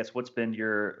 but I guess what's been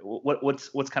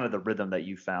what's kind of the rhythm that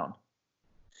you've found?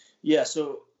 Yeah.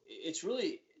 So it's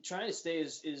really trying to stay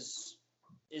as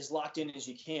locked in as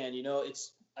you can.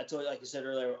 I told you, like I said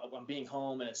earlier, I'm being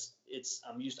home, and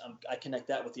I connect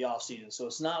that with the off season. So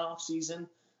it's not off season.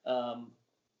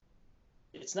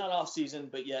 It's not off season,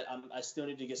 but yet I still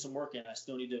need to get some work in. I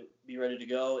still need to be ready to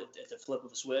go at the flip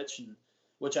of a switch, and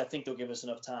which I think they'll give us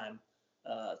enough time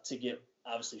to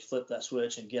obviously flip that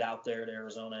switch and get out there to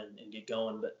Arizona and get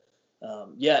going. But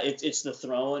it's the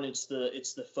throwing, it's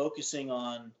the focusing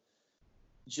on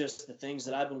just the things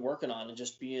that I've been working on, and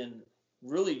just being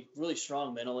really, really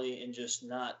strong mentally, and just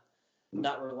not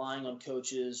relying on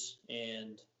coaches,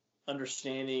 and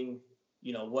understanding,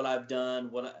 what I've done,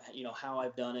 how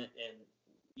I've done it, and,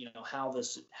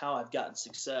 how I've gotten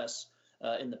success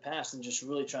in the past, and just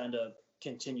really trying to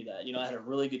continue that. I had a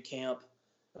really good camp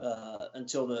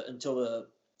until the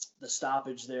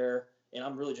stoppage there, and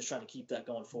I'm really just trying to keep that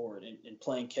going forward, and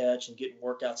playing catch and getting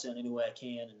workouts in any way I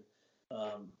can.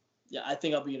 And I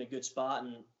think I'll be in a good spot,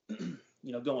 and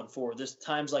going forward,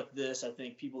 times like this, I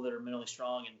think people that are mentally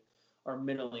strong and are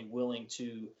mentally willing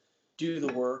to do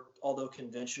the work, although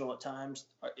conventional at times,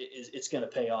 it's going to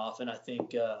pay off. And I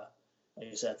think, like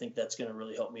I said, I think that's going to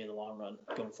really help me in the long run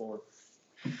going forward.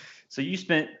 So you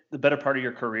spent the better part of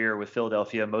your career with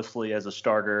Philadelphia, mostly as a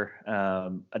starter.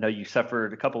 I know you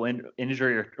suffered a couple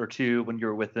injury or two when you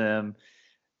were with them,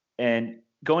 and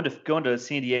going to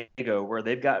San Diego, where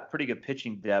they've got pretty good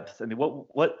pitching depth. I mean,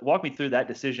 what walk me through that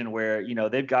decision where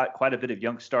they've got quite a bit of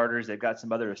young starters, they've got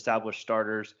some other established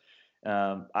starters.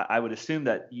 I would assume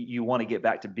that you want to get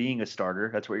back to being a starter.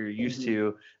 That's what you're used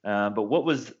to. But what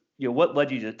was, what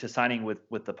led you to signing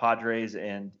with the Padres,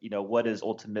 and what is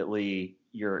ultimately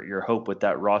your hope with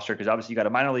that roster? Because obviously you got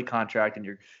a minor league contract,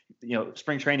 and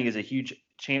spring training is a huge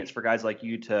chance for guys like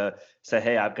you to say,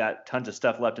 hey, I've got tons of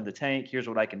stuff left in the tank. Here's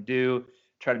what I can do.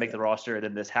 Try to make the roster, and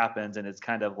then this happens, and it's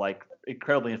kind of like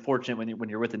incredibly unfortunate when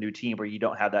you're with a new team where you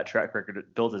don't have that track record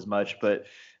built as much. But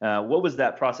what was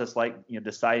that process like?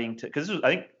 Deciding to, because I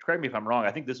think, correct me if I'm wrong,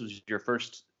 I think this was your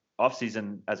first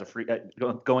offseason as a free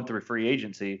going through free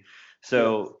agency.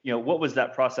 So what was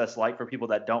that process like for people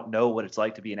that don't know what it's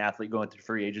like to be an athlete going through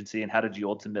free agency, and how did you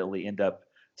ultimately end up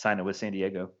signing with San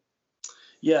Diego?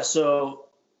 Yeah, so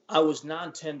I was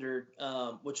non-tendered,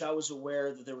 which I was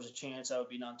aware that there was a chance I would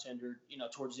be non-tendered,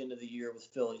 towards the end of the year with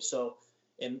Philly. So,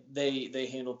 and they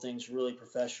handled things really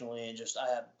professionally, and just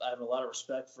I have a lot of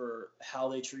respect for how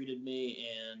they treated me,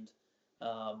 and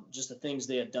just the things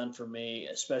they had done for me,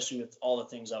 especially with all the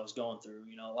things I was going through.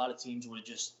 A lot of teams would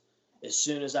just, as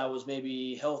soon as I was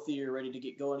maybe healthy or ready to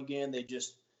get going again, they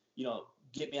just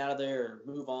get me out of there or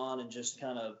move on and just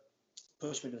kind of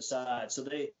push me to the side. So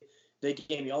they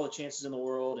gave me all the chances in the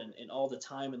world and all the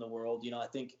time in the world. I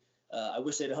think I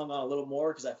wish they'd hung on a little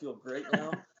more because I feel great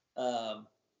now.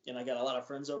 And I got a lot of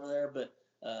friends over there, but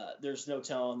there's no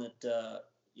telling that,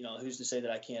 who's to say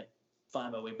that I can't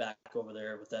find my way back over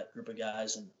there with that group of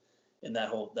guys and that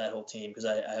whole team, because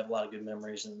I have a lot of good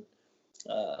memories and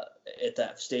at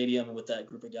that stadium and with that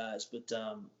group of guys. But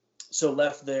so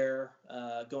left there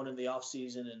going into the off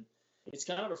season, and it's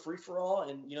kind of a free for all,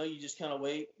 and you just kind of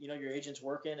wait. Your agent's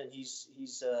working, and he's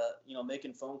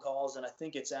making phone calls, and I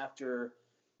think it's after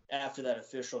that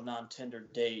official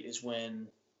non-tendered date is when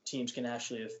teams can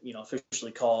actually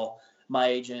officially call my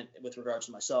agent with regards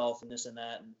to myself and this and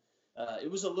that. And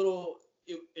it was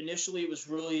initially it was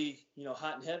really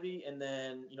hot and heavy, and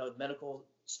then medical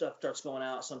stuff starts going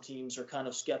out. Some teams are kind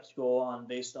of skeptical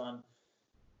based on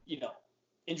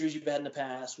injuries you've had in the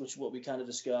past, which is what we kind of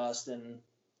discussed. And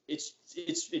it's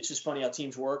just funny how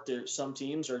teams work. Some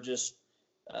teams are just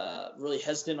really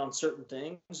hesitant on certain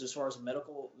things as far as the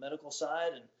medical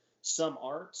side, and some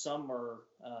aren't. Some are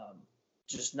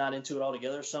just not into it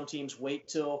altogether. Some teams wait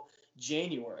till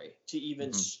January to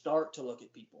even start to look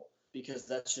at people, because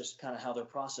that's just kind of how their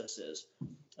process is.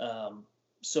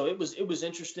 So it was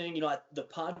interesting. The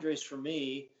Padres, for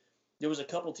me, there was a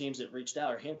couple teams that reached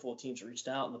out, or a handful of teams that reached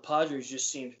out, and the Padres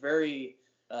just seemed very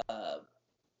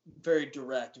very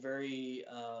direct, very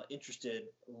interested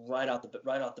right out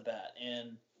the bat.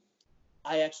 And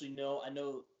I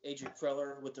know Adrian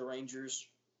Preller with the Rangers.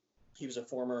 He was a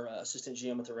former assistant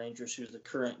GM with the Rangers, who's the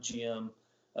current GM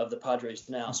of the Padres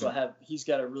now. So he's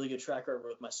got a really good track record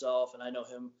with myself, and I know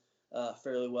him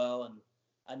fairly well. And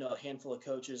I know a handful of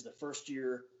coaches. The first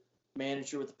year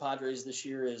manager with the Padres this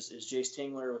year is Jace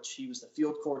Tingler, which he was the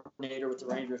field coordinator with the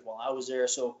Rangers while I was there.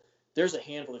 So there's a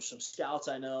handful. There's some scouts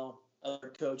I know, other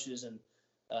coaches, and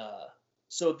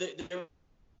so there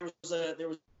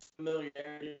was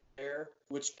familiarity there,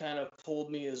 which kind of pulled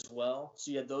me as well.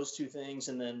 So you had those two things,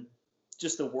 and then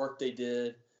just the work they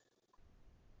did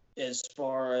as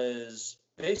far as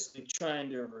basically trying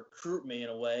to recruit me in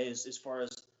a way, as far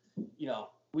as you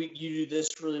do this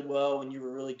really well when you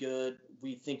were really good.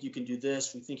 We think you can do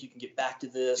this. We think you can get back to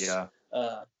this. Yeah.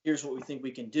 Here's what we think we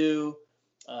can do,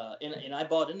 and I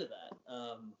bought into that.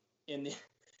 And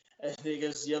I think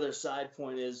as the other side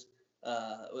point is,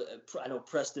 I know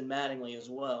Preston Mattingly as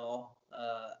well,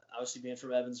 obviously being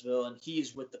from Evansville, and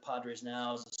he's with the Padres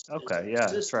now as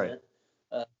that's right.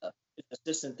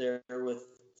 Assistant there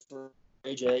for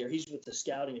AJ, or he's with the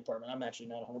scouting department. I'm actually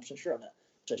not 100% sure on that.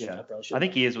 I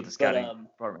think he is with the scouting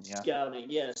department. Yeah,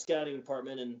 Scouting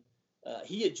department, and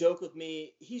he had joked with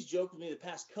me. He's joked with me the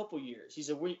past couple years. He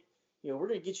said, we're going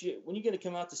to get you. When are you going to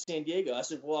come out to San Diego? I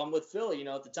said, well, I'm with Philly.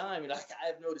 At the time, I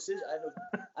have no decision.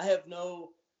 I have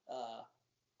no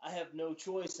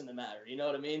choice in the matter. You know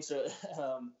what I mean? So,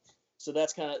 so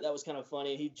that was kind of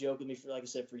funny. He joked with me for, like I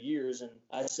said, for years. And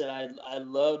I said, I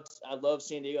loved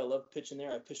San Diego. I loved pitching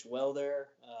there. I pitched well there.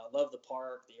 Love the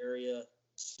park, the area,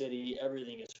 city,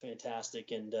 everything is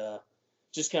fantastic. And,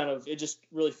 it just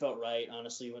really felt right,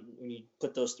 honestly, when you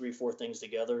put those 3-4 things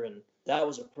together. And that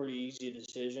was a pretty easy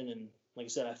decision. And like I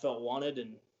said, I felt wanted,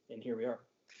 and here we are.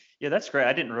 Yeah, that's great.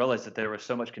 I didn't realize that there was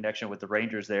so much connection with the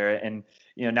Rangers there. And,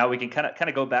 now we can kind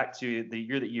of go back to the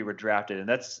year that you were drafted. And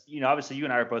that's, obviously you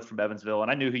and I are both from Evansville,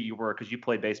 and I knew who you were because you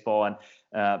played baseball, and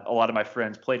a lot of my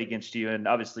friends played against you. And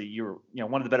obviously you were,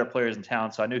 one of the better players in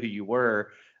town. So I knew who you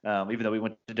were, even though we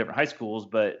went to different high schools.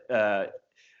 But,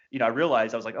 I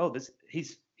realized, I was like, oh,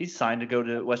 he's he's signed to go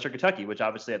to Western Kentucky, which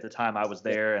obviously at the time I was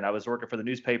there and I was working for the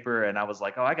newspaper, and I was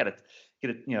like, oh, I got to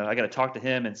I got to talk to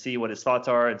him and see what his thoughts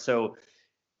are. And so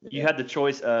you had the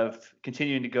choice of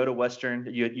continuing to go to Western.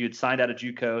 You had signed out of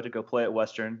JUCO to go play at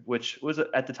Western, which was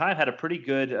at the time had a pretty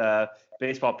good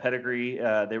baseball pedigree.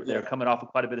 They were coming off of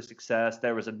quite a bit of success.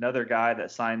 There was another guy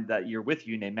that signed that year with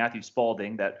you named Matthew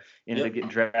Spalding that ended up getting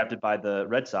drafted by the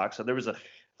Red Sox. So there was a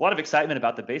lot of excitement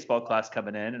about the baseball class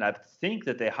coming in, and I think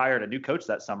that they hired a new coach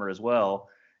that summer as well,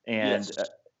 and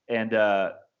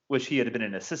which he had been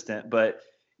an assistant, but.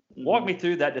 Walk me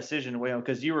through that decision, William,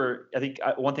 because you were, I think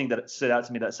one thing that stood out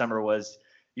to me that summer was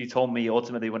you told me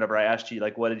ultimately whenever I asked you,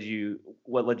 like, what led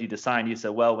you to sign? You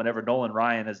said, well, whenever Nolan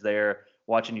Ryan is there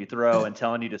watching you throw and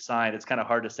telling you to sign, it's kind of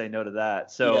hard to say no to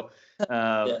that. So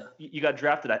you got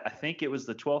drafted, I think it was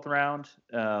the 12th round,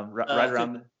 right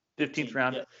around the 15th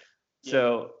round. Yeah.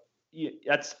 So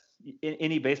that's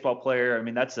any baseball player. I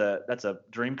mean, that's a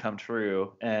dream come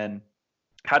true. And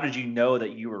how did you know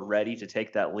that you were ready to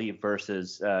take that leap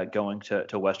versus going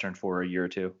to Western for a year or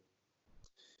two?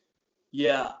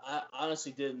 Yeah, I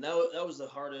honestly didn't. That was the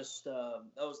hardest.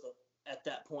 At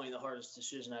that point the hardest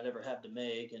decision I'd ever had to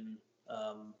make, and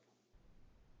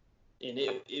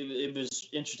it was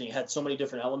interesting. It had so many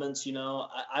different elements. You know,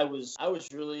 I was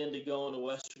really into going to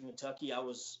Western Kentucky. I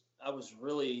was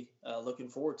really looking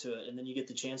forward to it, and then you get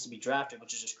the chance to be drafted,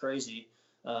 which is just crazy.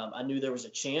 I knew there was a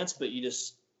chance, but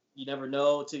you never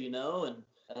know until you know. And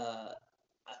I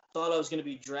thought I was going to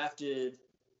be drafted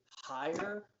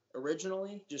higher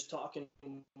originally, just talking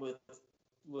with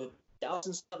Dallas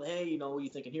and stuff. Hey, you know, what are you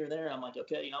thinking here and there? I'm like,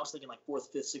 okay, you know, I was thinking like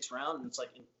 4th, 5th, 6th round. And it's like,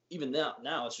 even now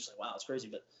it's just like, wow, it's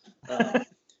crazy. But,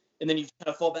 and then you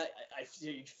kind of fall back.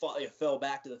 You fell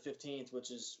back to the 15th,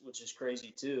 which is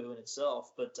crazy too in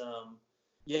itself. But,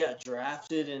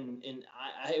 drafted and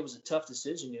it was a tough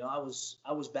decision. You know, I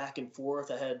was back and forth.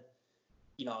 I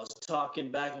was talking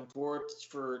back and forth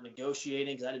for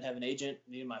negotiating because I didn't have an agent.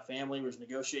 Me and my family was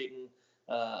negotiating,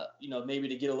 maybe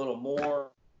to get a little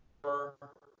more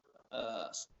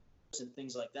and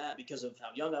things like that because of how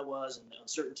young I was and the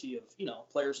uncertainty of,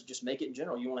 players that just make it in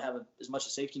general. You want to have as much a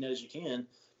safety net as you can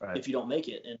if you don't make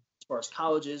it. And as far as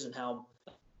colleges and how,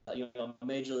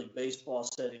 Major League Baseball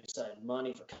setting aside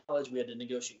money for college, we had to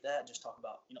negotiate that and just talk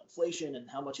about, inflation and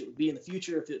how much it would be in the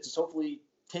future if it's hopefully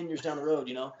 10 years down the road,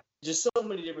 just so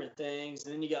many different things.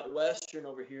 And then you got Western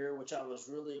over here, which I was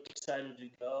really excited to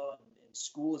go. And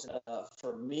school is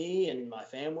for me and my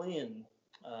family and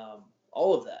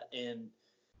all of that. And,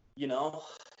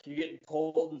 you're getting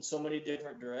pulled in so many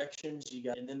different directions.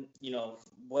 And then,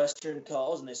 Western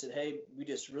calls and they said, hey, we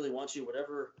just really want you,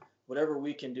 whatever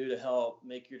we can do to help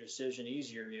make your decision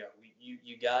easier.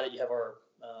 You got it. You have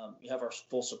our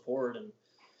full support. And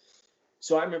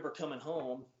so I remember coming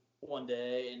home one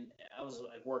day and I was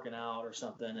like working out or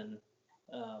something. And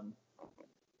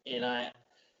I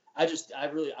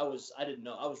didn't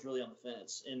know, I was really on the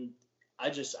fence. And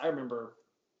I remember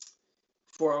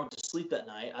before I went to sleep that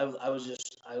night, I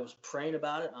was praying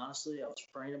about it. Honestly, I was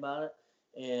praying about it.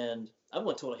 And I've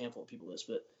only told a handful of people this,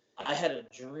 but I had a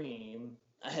dream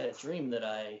that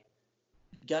I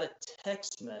got a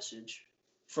text message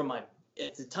from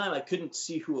at the time I couldn't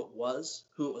see who it was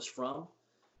from,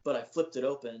 but I flipped it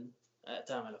open. At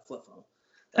the time I had a flip phone.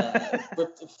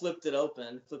 Flipped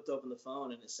open the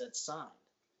phone, and it said signed.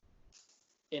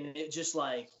 And it just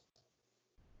like,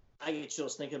 I get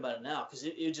chills thinking about it now because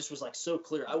it just was like so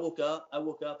clear. I woke up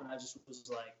and I just was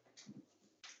like,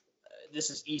 this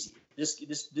is easy. This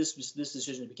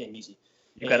decision became easy.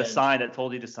 You got a sign that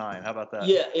told you to sign. How about that?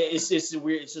 Yeah, it's just the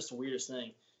weirdest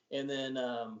thing. And then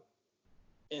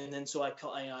so I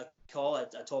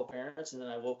told parents, and then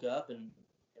I woke up and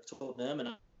I told them, and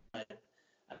I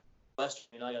got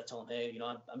to tell them, hey, I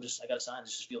got to sign.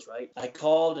 This just feels right. I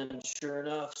called, and sure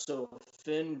enough, so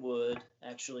Finn Wood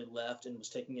actually left and was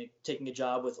taking a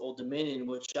job with Old Dominion,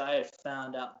 which I had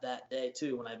found out that day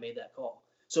too when I made that call.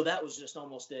 So that was just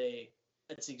almost it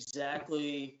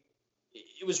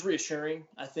was reassuring.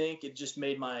 I think it just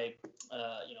made my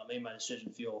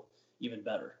decision feel even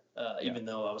better, even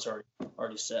though I was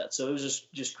already set. So it was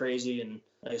just crazy. And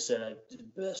like I said, I did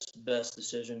the best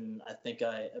decision I think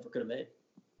I ever could have made.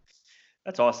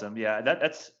 That's awesome. Yeah,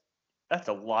 that's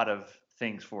a lot of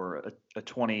things for a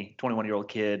 20, 21-year-old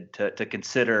kid to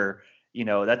consider.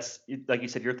 That's like you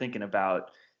said, you're thinking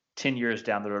about 10 years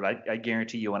down the road. I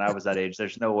guarantee you when I was that age,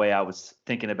 there's no way I was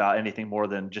thinking about anything more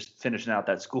than just finishing out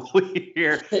that school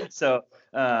year. So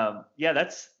yeah,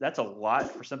 that's a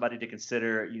lot for somebody to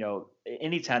consider.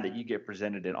 Anytime that you get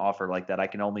presented an offer like that, I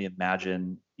can only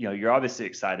imagine, you're obviously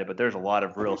excited, but there's a lot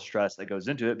of real stress that goes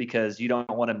into it because you don't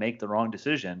want to make the wrong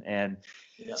decision. And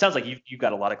it sounds like you've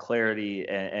got a lot of clarity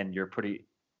and you're pretty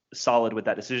solid with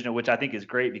that decision, which I think is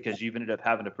great because you've ended up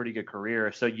having a pretty good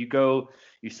career. So you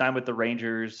sign with the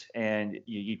Rangers and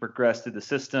you progress through the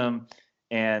system,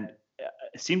 and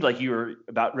it seemed like you were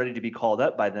about ready to be called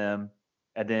up by them,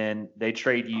 and then they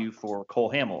trade you for Cole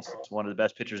Hamels, one of the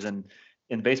best pitchers in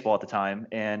baseball at the time,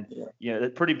 and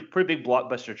pretty big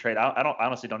blockbuster trade. I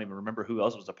honestly don't even remember who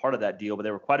else was a part of that deal, but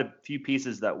there were quite a few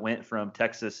pieces that went from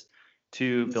Texas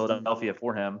to Philadelphia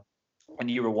for him. And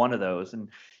you were one of those. And,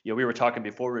 we were talking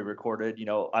before we recorded,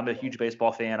 I'm a huge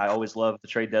baseball fan. I always love the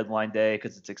trade deadline day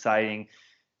because it's exciting.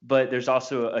 But there's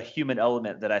also a human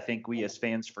element that I think we as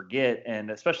fans forget.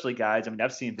 And especially guys,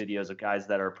 I've seen videos of guys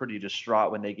that are pretty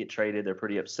distraught when they get traded. They're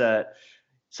pretty upset.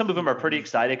 Some of them are pretty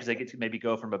excited because they get to maybe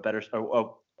go from a better,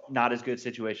 not as good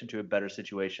situation to a better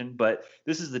situation. But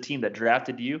this is the team that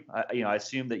drafted you. I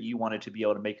assume that you wanted to be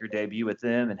able to make your debut with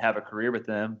them and have a career with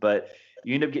them. But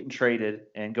you end up getting traded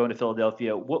and going to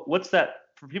Philadelphia. What's that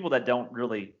for people that don't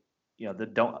really,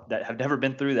 that have never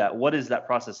been through that? What is that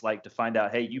process like to find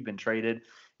out, hey, you've been traded,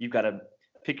 you've got to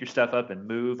pick your stuff up and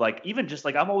move? Like, even just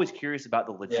like, I'm always curious about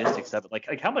the logistics of it.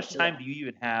 Like how much time do you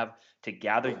even have to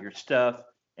gather your stuff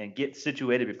and get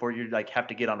situated before you like have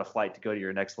to get on a flight to go to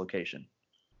your next location?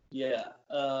 Yeah.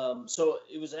 So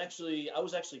I was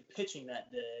actually pitching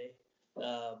that day.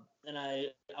 And I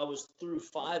was through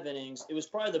 5 innings. It was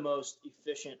probably the most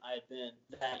efficient I had been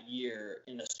that year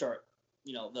in the start,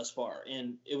 thus far.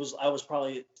 And I was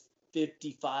probably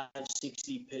 55,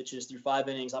 60 pitches through 5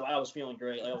 innings. I was feeling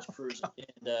great. I was cruising.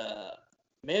 And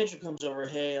manager comes over,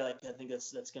 hey, like, I think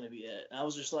that's going to be it. And I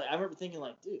was just like, I remember thinking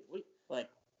like, dude, what, like,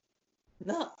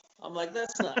 no. I'm like,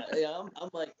 that's not, I'm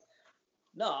like,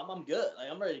 no, I'm good. Like,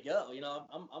 I'm ready to go.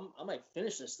 I'm like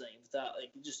finish this thing without like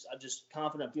I'm just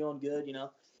confident, feeling good.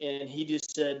 And he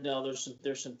just said, no,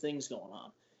 there's some things going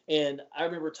on. And I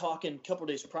remember talking a couple of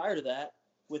days prior to that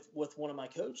with one of my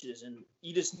coaches, and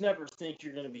you just never think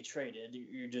you're going to be traded.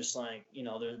 You're just like,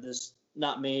 there's this,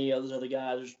 not me, there's other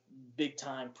guys, there's big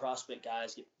time prospect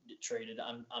guys get traded.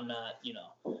 I'm not,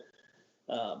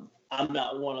 I'm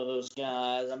not one of those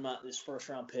guys. I'm not this first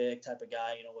round pick type of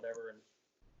guy, whatever.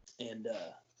 And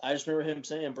I just remember him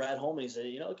saying, Brad Holman, he said,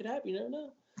 it could happen, you never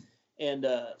know. And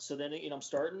so then, I'm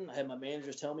starting. I had my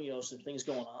managers tell me, some things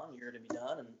going on, you're going to be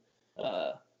done. And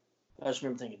I just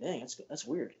remember thinking, dang, that's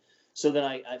weird. So then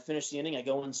I finished the inning. I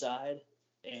go inside,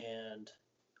 and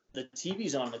the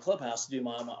TV's on in the clubhouse to do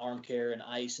my arm care and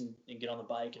ice and get on the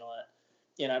bike and all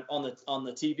that. And on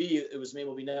the TV, it was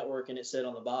MLB Network, and it said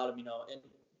on the bottom, in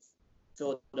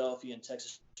Philadelphia and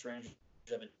Texas Rangers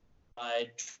have been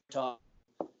talk.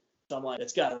 So I'm like,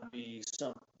 it's got to be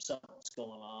something's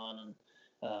going on. And,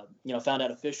 found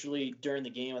out officially during the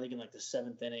game, I think in like the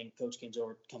 7th inning, coach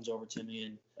comes over to me,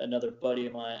 and another buddy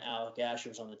of mine, Alec Asher,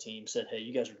 was on the team, said, hey,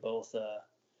 you guys are both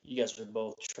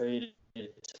traded to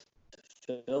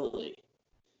Philly.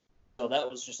 So that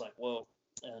was just like, whoa.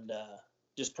 And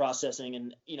just processing.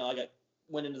 And, I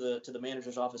went into the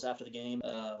manager's office after the game,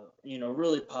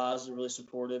 really positive, really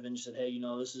supportive, and just said, hey,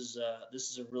 this is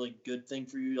a really good thing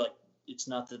for you. Like, it's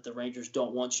not that the Rangers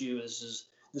don't want you. This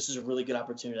is a really good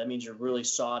opportunity. That means you're really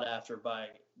sought after by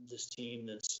this team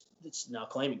that's now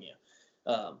claiming you.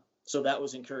 So that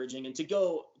was encouraging. And to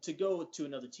go to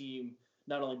another team,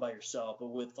 not only by yourself, but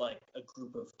with like a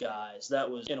group of guys, that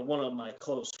was, one of my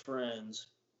close friends,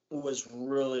 was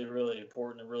really, really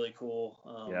important and really cool.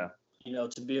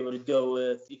 To be able to go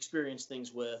with, experience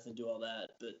things with, and do all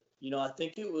that. But, I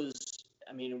think it was,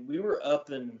 we were up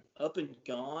and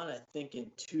gone, I think,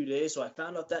 in 2 days. So I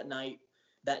found out that night.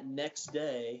 That next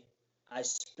day, I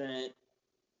spent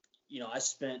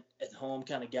at home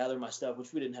kind of gathering my stuff,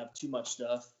 which we didn't have too much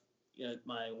stuff.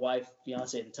 My wife,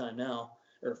 fiance at the time now,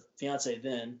 or fiance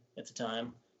then at the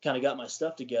time, kind of got my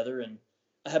stuff together, and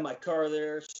I had my car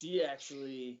there. She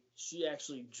actually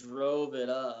drove it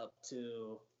up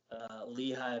to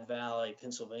Lehigh Valley,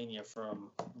 Pennsylvania,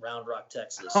 from Round Rock,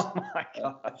 Texas, Oh my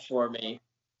gosh. for me.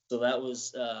 So that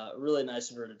was really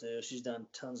nice of her to do. She's done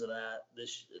tons of that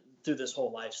through this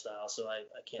whole lifestyle. So I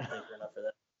can't thank her enough for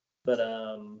that. But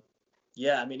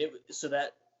so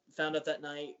that, found out that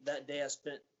night. That day I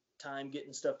spent time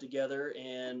getting stuff together,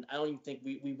 and I don't even think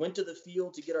we went to the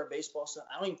field to get our baseball stuff.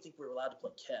 I don't even think we were allowed to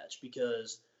play catch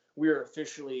because we were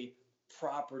officially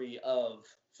property of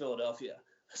Philadelphia.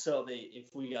 So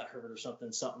if we got hurt or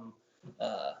something,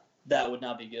 that would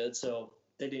not be good. So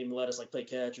they didn't even let us like play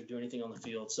catch or do anything on the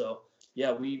field. So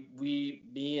yeah,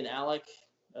 me and Alec,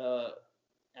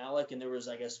 and there was,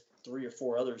 I guess, three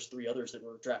others that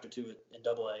were drafted to it in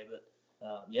Double A.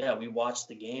 But yeah, we watched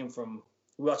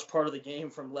part of the game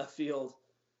from left field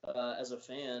as a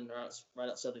fan, right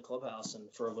outside the clubhouse, and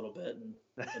for a little bit,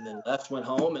 and then left, went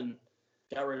home, and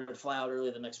got ready to fly out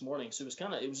early the next morning. So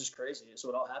it was just crazy. So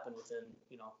it all happened within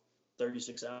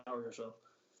 36 hours or so.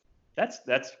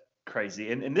 That's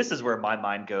crazy, and this is where my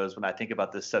mind goes when I think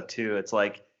about this stuff too. It's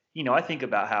like, I think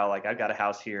about how, like, I've got a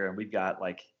house here and we've got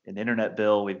like an internet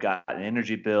bill, we've got an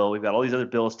energy bill, we've got all these other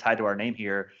bills tied to our name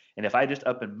here. And if I just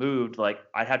up and moved, like,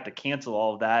 I'd have to cancel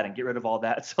all of that and get rid of all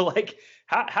that. So like,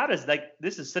 how does, like,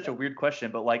 this is such a weird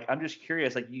question, but like, I'm just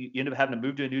curious, like, you end up having to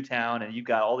move to a new town and you've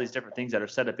got all these different things that are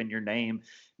set up in your name,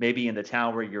 maybe in the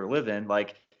town where you're living.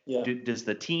 Like, does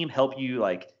the team help you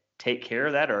like take care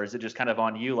of that, or is it just kind of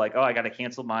on you? Like, oh, I got to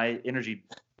cancel my energy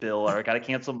bill, or I got to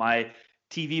cancel my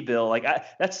TV bill. Like,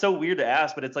 that's so weird to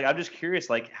ask, but it's like, I'm just curious,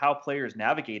 like, how players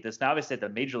navigate this. Now, obviously at the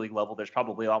major league level, there's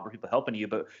probably a lot more people helping you,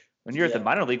 but when you're at the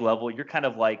minor league level, you're kind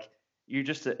of like,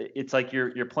 it's like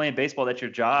you're playing baseball. That's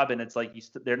your job. And it's like,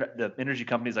 the energy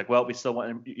company's like, well, we still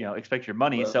want, expect your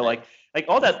money. So like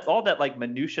all that like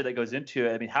minutia that goes into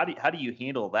it. I mean, how do you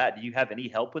handle that? Do you have any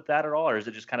help with that at all? Or is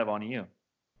it just kind of on you?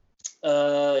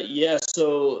 Yeah.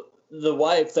 So the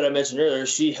wife that I mentioned earlier,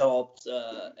 she helped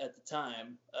at the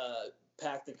time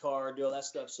pack the car, do all that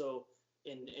stuff. So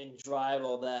and drive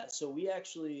all that. So we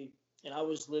actually, and I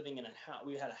was living in a house.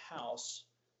 We had a house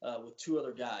with two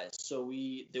other guys. So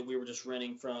we were just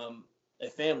renting from a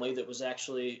family that was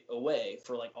actually away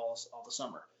for like all the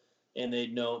summer. And they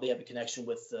have a connection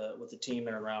with the team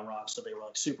there in Round Rock, so they were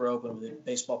like super open with the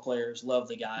baseball players, loved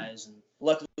the guys, and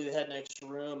luckily they had an extra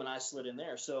room, and I slid in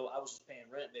there, so I was just paying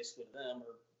rent basically to them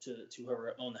or to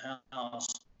whoever owned the house.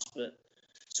 But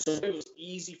so it was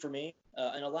easy for me,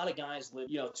 and a lot of guys live,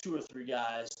 2 or 3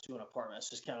 guys to an apartment. It's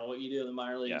just kind of what you do in the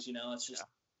minor leagues, It's just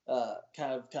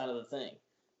kind of the thing.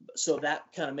 So that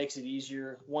kind of makes it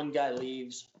easier. One guy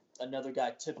leaves, another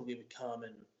guy typically would come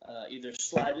and either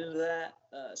slide into that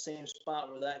same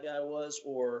spot where that guy was,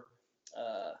 or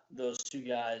those 2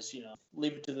 guys,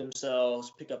 leave it to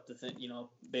themselves, pick up the thing,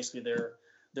 basically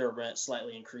their rent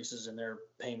slightly increases and their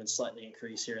payments slightly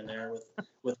increase here and there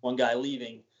with one guy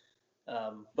leaving.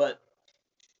 But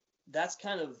that's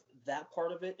kind of that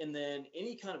part of it. And then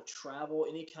any kind of travel,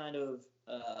 any kind of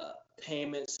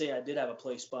payment, say I did have a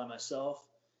place by myself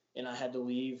and I had to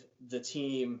leave, the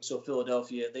team, so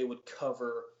Philadelphia, they would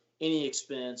cover any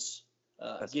expense,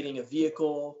 getting a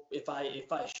vehicle. If I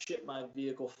ship my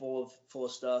vehicle full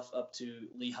of stuff up to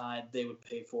Lehigh, they would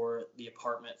pay for it. The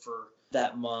apartment for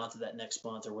that month, that next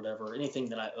month, or whatever. Anything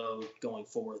that I owed going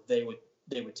forward, they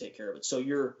would take care of it. So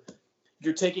you're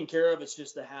taken care of. It's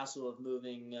just the hassle of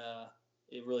moving.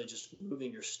 It really just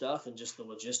moving your stuff and just the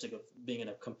logistic of being in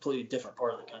a completely different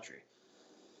part of the country.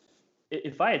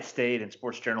 If I had stayed in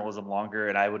sports journalism longer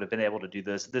and I would have been able to do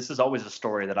this is always a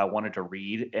story that I wanted to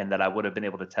read and that I would have been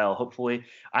able to tell. Hopefully,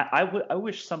 I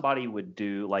wish somebody would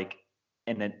do like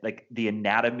the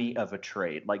anatomy of a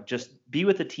trade, like just be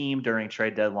with the team during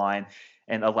trade deadline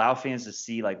and allow fans to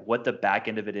see like what the back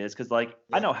end of it is. Cause like,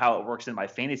 I know how it works in my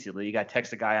fantasy league. I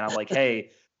text a guy and I'm like,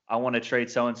 hey, I want to trade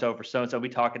so-and-so for so-and-so. We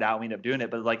talk it out. We end up doing it.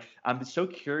 But like, I'm so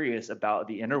curious about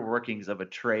the inner workings of a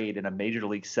trade in a major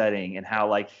league setting and how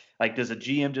like does a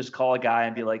GM just call a guy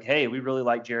and be like, hey, we really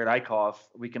like Jared Eichhoff.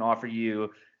 We can offer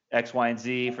you X, Y, and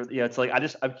Z for, it's like,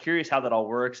 I'm curious how that all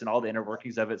works and all the inner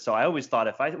workings of it. So I always thought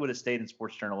if I would have stayed in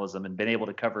sports journalism and been able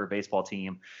to cover a baseball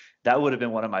team, that would have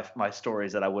been one of my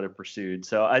stories that I would have pursued.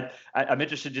 So I'm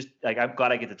interested, just like, I'm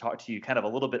glad I get to talk to you kind of a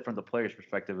little bit from the player's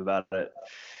perspective about it.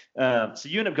 So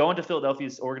you end up going to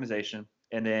Philadelphia's organization,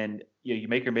 and then you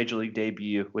make your major league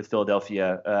debut with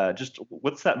Philadelphia. Just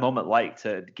what's that moment like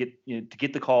to get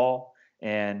the call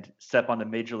and step on the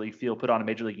major league field, put on a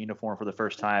major league uniform for the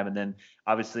first time, and then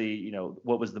obviously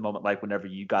what was the moment like whenever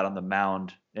you got on the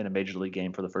mound in a major league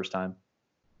game for the first time?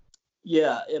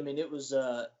 Yeah, I mean it was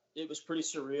pretty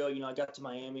surreal. I got to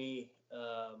Miami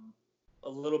a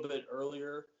little bit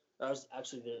earlier. I was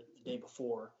actually the day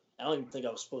before. I don't even think I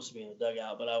was supposed to be in the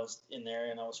dugout, but I was in there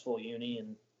and I was full uni.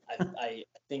 And I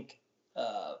think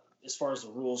as far as the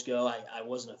rules go, I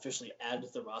wasn't officially added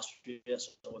to the roster yet,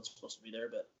 so I wasn't supposed to be there.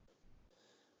 But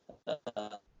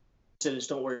said, just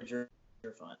don't worry, you're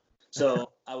fine.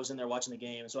 So I was in there watching the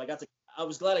game. So I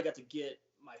was glad I got to get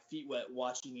my feet wet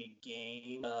watching a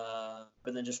game,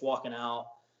 but then just walking out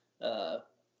the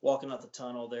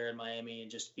tunnel there in Miami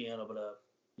and just being able to,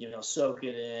 soak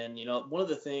it in. One of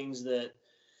the things that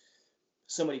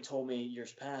somebody told me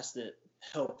years past that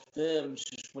helped them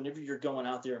just whenever you're going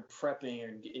out there and prepping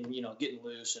and getting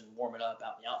loose and warming up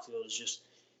out in the outfield is just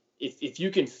if you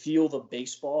can feel the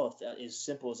baseball, if that is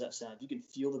simple as that sounds, if you can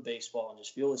feel the baseball and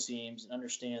just feel the seams and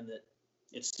understand that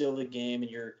it's still the game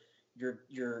and you're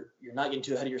not getting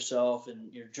too ahead of yourself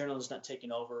and your adrenaline's not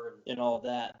taking over and all of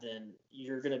that, then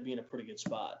you're going to be in a pretty good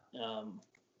spot.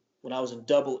 When I was in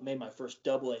made my first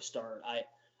Double A start,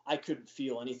 I couldn't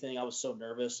feel anything. I was so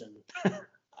nervous, and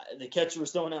the catcher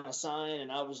was throwing out a sign,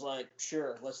 and I was like,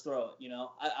 sure, let's throw it.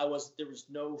 There was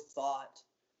no thought,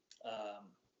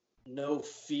 no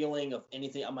feeling of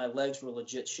anything. My legs were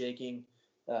legit shaking,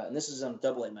 and this is on a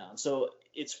Double A mound. So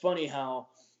it's funny how,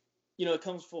 it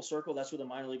comes full circle. That's what the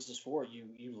minor leagues is for.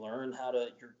 You learn how to.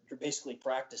 You're basically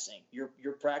practicing. You're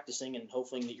practicing and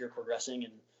hoping that you're progressing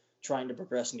and trying to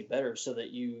progress and get better, so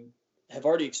that you have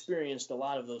already experienced a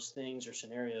lot of those things or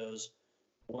scenarios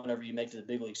whenever you make to the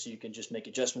big leagues, so you can just make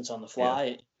adjustments on the fly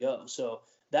and go. So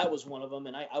that was one of them.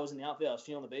 And I was in the outfield. I was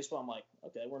feeling the baseball. I'm like,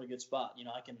 okay, we're in a good spot.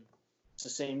 It's the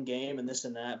same game and this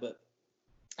and that. But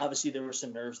obviously there were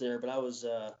some nerves there. But I was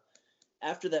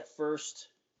after that first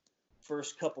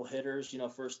couple hitters,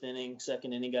 first inning,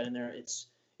 second inning got in there. It's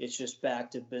just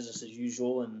back to business as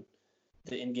usual, and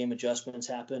the in-game adjustments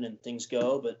happen and things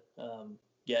go. But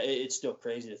it's still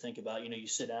crazy to think about. You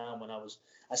sit down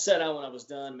I sat down when I was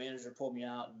done. Manager pulled me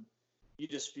out, and you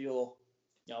just feel,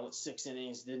 I went 6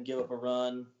 innings, didn't give up a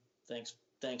run, thanks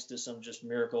to some just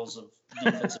miracles of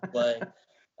defensive play.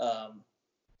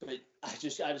 But I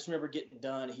just remember getting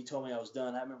done. He told me I was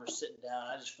done. I remember sitting down.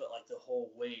 I just felt like the whole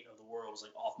weight of the world was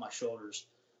like off my shoulders.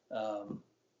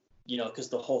 Because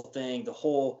the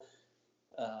whole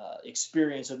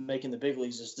experience of making the big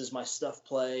leagues is, does my stuff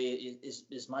play?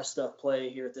 Is my stuff play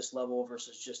here at this level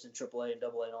versus just in AAA and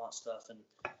AA and all that stuff? And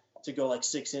to go like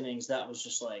 6 innings, that was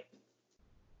just like,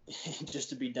 just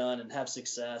to be done and have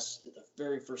success. The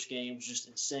very first game was just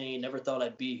insane. Never thought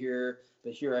I'd be here,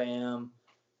 but here I am.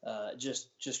 Just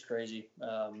crazy.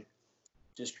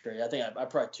 Just crazy. I think I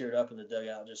probably teared up in the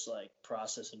dugout, just like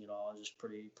processing it all, and just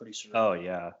pretty surreal. Oh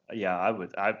yeah.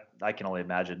 I can only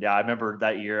imagine. Yeah, I remember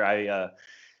that year.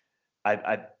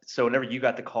 So whenever you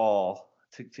got the call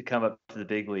to come up to the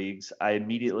big leagues, I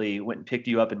immediately went and picked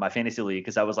you up in my fantasy league,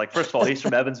 because I was like, first of all, he's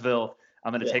from Evansville.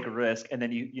 I'm going to take a risk, and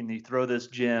then you throw this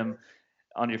gym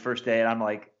on your first day, and I'm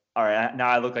like, all right, now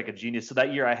I look like a genius. So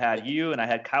that year I had you, and I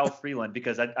had Kyle Freeland,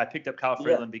 because I picked up Kyle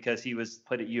Freeland because he was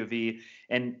played at U of E,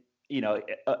 and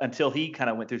until he kind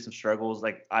of went through some struggles,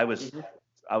 like I was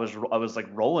like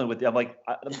rolling with. I'm like,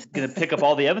 I'm gonna pick up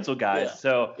all the Evansville guys.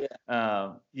 So it's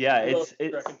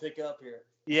I can pick up here.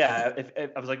 Yeah,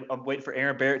 if I was like, I'm waiting for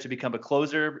Aaron Barrett to become a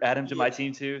closer, add him to my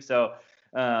team too. So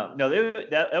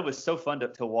that was so fun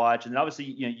to watch. And obviously,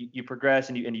 you progress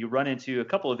and you run into a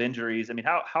couple of injuries. I mean,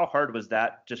 how hard was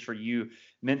that just for you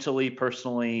mentally,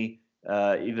 personally,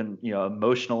 even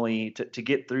emotionally to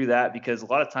get through that? Because a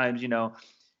lot of times,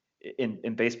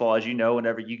 in baseball, as you know,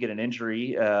 whenever you get an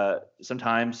injury,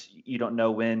 sometimes you don't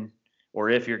know when or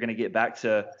if you're going to get back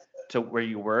to where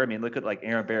you were. I mean, look at like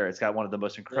Aaron Barrett's got one of the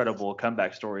most incredible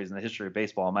comeback stories in the history of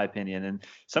baseball, in my opinion. And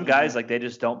some guys, like, they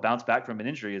just don't bounce back from an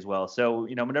injury as well. So,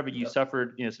 whenever you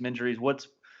suffered, some injuries, what's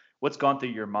gone through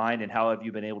your mind, and how have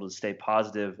you been able to stay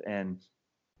positive and,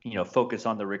 focus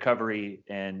on the recovery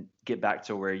and get back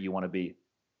to where you want to be?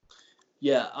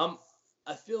 Yeah.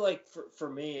 I feel like for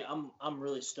me, I'm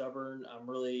really stubborn.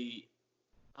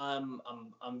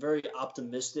 I'm very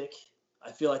optimistic.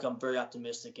 I feel like I'm very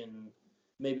optimistic in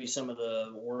maybe some of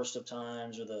the worst of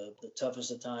times or the toughest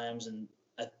of times. And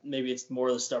maybe it's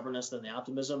more the stubbornness than the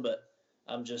optimism, but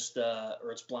I'm just,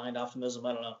 or it's blind optimism.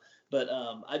 I don't know. But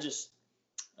I just,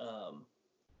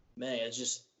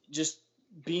 it's just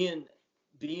being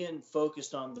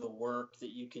focused on the work that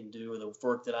you can do, or the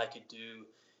work that I could do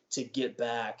to get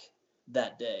back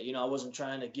that day. I wasn't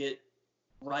trying to get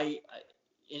right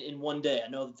in one day. I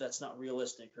know that that's not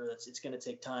realistic, or it's going to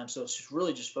take time. So it's just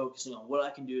really just focusing on what I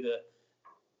can do to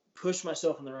push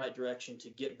myself in the right direction to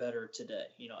get better today.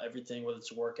 Everything, whether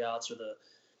it's workouts or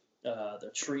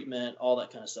the treatment, all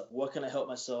that kind of stuff. What can I help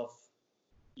myself?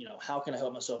 How can I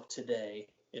help myself today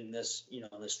in this,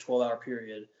 this 12-hour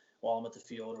period while I'm at the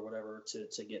field or whatever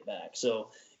to get back? So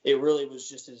it really was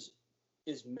just as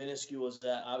minuscule as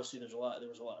that. Obviously, there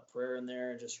was a lot of prayer in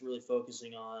there, and just really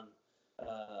focusing on,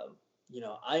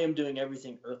 I am doing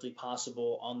everything earthly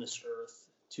possible on this earth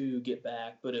to get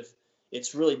back. But if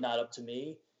it's really not up to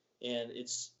me, and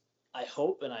I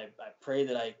hope and I pray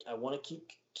that I want to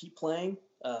keep playing.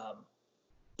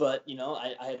 But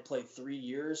I had played 3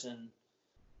 years, and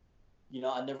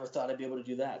I never thought I'd be able to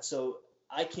do that. So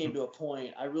I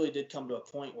really did come to a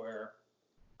point where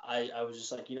I was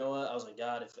just like, you know what? I was like,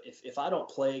 God, if I don't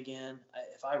play again,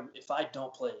 if I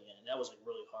don't play again, that was like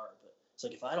really hard. But it's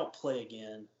like if I don't play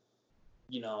again,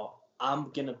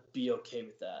 I'm gonna be okay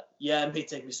with that. Yeah, it may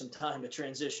take me some time to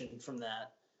transition from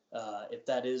that, if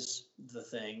that is the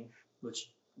thing,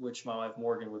 which my wife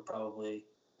Morgan would probably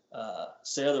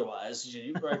say otherwise.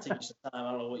 You probably take you some time.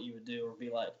 I don't know what you would do or be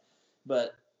like,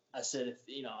 but I said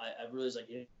I really was like,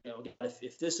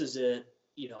 if this is it,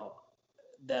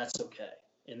 that's okay.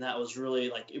 And that was really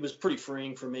like, it was pretty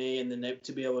freeing for me. And then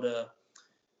to be able to,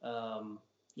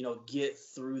 get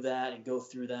through that and go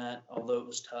through that, although it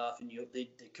was tough and they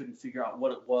couldn't figure out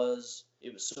what it was.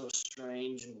 It was so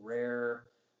strange and rare.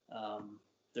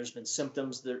 There's been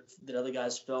symptoms that other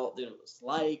guys felt that it was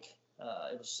like,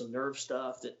 it was some nerve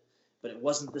stuff but it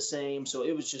wasn't the same. So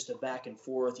it was just a back and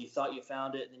forth. You thought you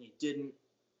found it, and then you didn't.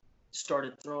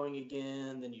 Started throwing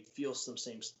again, then you'd feel some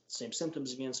same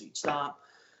symptoms again, so you'd stop.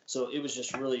 So it was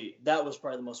just really, that was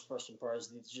probably the most frustrating part, is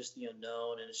just the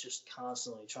unknown, and it's just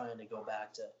constantly trying to go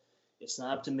back to, it's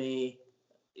not up to me.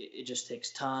 It just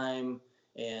takes time,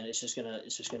 and it's just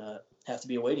gonna have to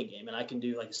be a waiting game. And I can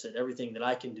do, like I said, everything that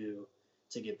I can do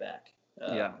to get back.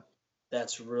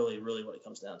 That's really, really what it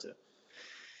comes down to.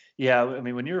 Yeah, I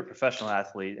mean, when you're a professional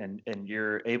athlete and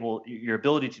your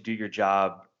ability to do your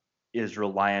job is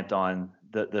reliant on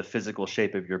the physical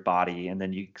shape of your body, and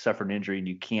then you suffer an injury and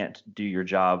you can't do your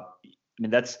job. I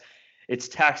mean, it's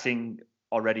taxing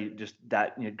already, just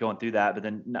that, going through that, but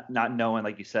then not knowing,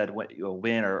 like you said,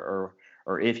 when or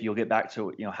if you'll get back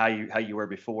to, how you were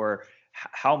before.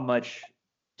 How much,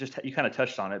 just, you kind of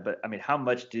touched on it, but I mean, how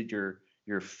much did your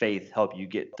faith help you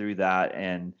get through that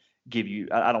and give you,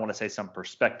 I don't want to say some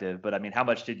perspective, but I mean, how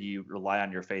much did you rely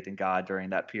on your faith in God during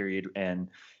that period? And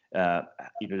how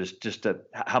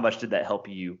much did that help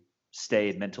you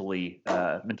stay mentally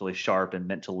sharp and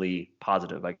mentally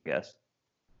positive, I guess?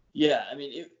 Yeah, I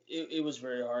mean, it was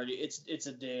very hard. It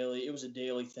was a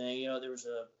daily thing.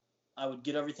 I would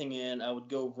get everything in. I would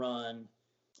go run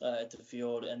at the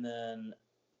field, and then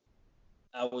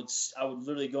I would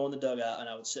literally go in the dugout, and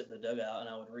I would sit in the dugout, and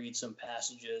I would read some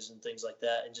passages and things like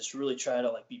that, and just really try to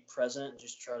like be present, and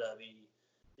just try to be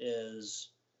as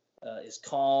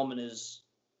calm and as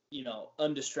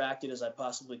undistracted as I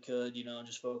possibly could, and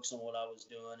just focus on what I was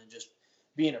doing, and just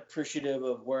being appreciative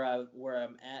of where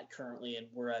I'm at currently and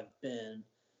where I've been,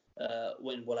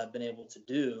 what I've been able to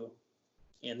do.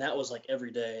 And that was like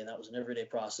every day, and that was an everyday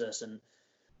process. And,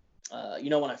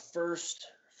 when I first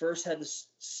had to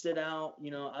sit out,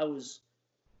 I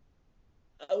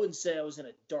wouldn't say I was in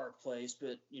a dark place,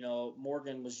 but,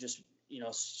 Morgan was just,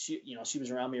 she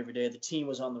was around me every day. The team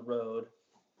was on the road,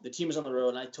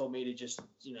 and I told me to just,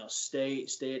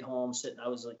 stay at home. I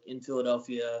was like in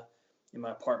Philadelphia in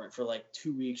my apartment for like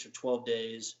 2 weeks or 12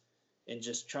 days, and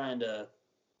just trying to,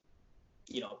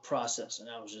 process. And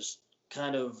I was just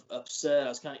kind of upset. I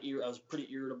was pretty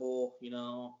irritable,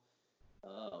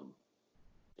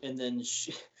 and then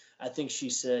I think she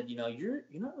said, you're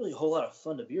not really a whole lot of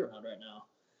fun to be around right now.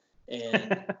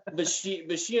 And, but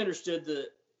she understood that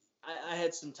I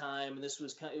had some time, and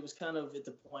it was kind of at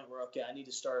the point where, okay, I need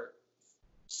to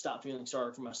stop feeling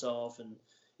sorry for myself and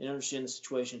understand the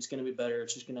situation. It's going to be better.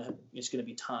 It's going to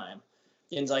be time.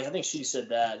 And like, I think she said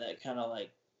that kind of like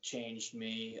changed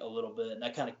me a little bit, and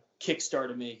that kind of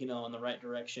kickstarted me, in the right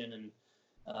direction. And,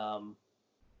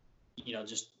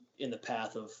 just in the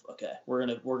path of, okay, we're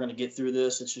going to get through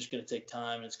this. It's just going to take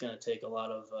time, and it's going to take a lot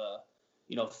of,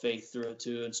 faith through it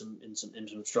too, and some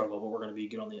struggle, but we're going to be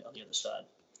good on the other side.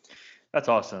 That's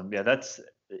awesome. Yeah, that's,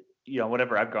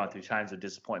 whenever I've gone through times of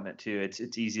disappointment too,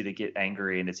 it's easy to get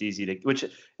angry, and it's easy to, which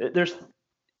there's,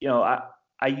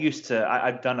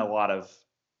 I've done a lot of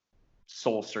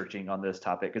soul searching on this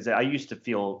topic, because I used to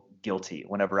feel guilty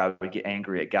whenever I would get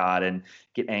angry at God and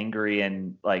get angry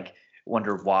and like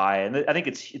wonder why. And I think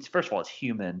it's first of all, it's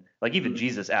human. Like even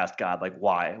Jesus asked God, like,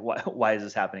 why is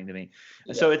this happening to me?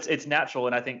 And so it's natural.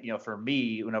 And I think, for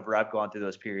me, whenever I've gone through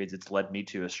those periods, it's led me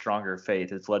to a stronger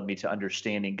faith. It's led me to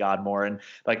understanding God more. And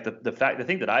like the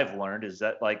thing that I've learned is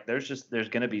that like, there's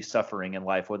going to be suffering in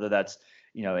life, whether that's,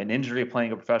 an injury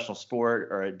playing a professional sport,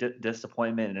 or a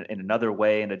disappointment in another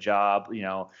way in a job,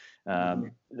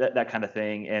 that kind of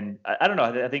thing. And I don't know.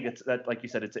 I think it's that, like you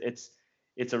said,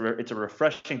 it's a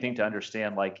refreshing thing to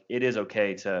understand. Like, it is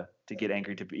okay to get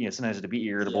angry, to be, sometimes to be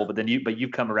irritable, but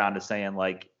you've come around to saying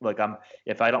like, look,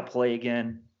 if I don't play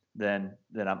again, then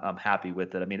I'm happy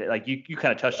with it. I mean, like you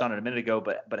kind of touched on it a minute ago,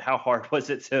 but how hard was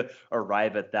it to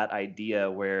arrive at that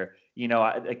idea where,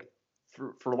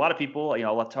 for a lot of people,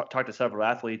 I've talked to several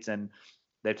athletes, and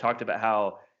they've talked about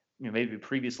how maybe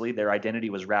previously their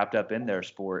identity was wrapped up in their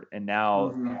sport, and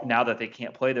now that they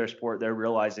can't play their sport, they're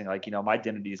realizing like, my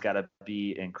identity's got to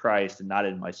be in Christ and not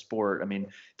in my sport. I mean,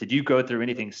 did you go through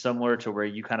anything similar to where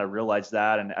you kind of realized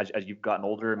that, and as you've gotten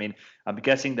older? I mean, I'm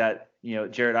guessing that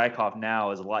Jared Eickhoff now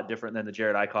is a lot different than the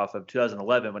Jared Eickhoff of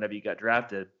 2011 whenever you got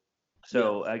drafted.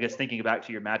 So I guess thinking back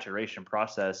to your maturation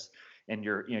process and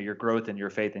your growth and your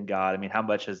faith in God, I mean, how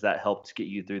much has that helped get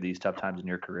you through these tough times in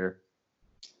your career?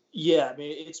 Yeah, I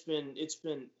mean, it's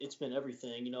been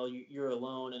everything. You're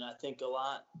alone, and I think a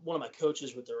lot. One of my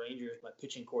coaches with the Rangers, my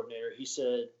pitching coordinator, he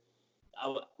said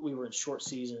we were in short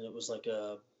season. It was like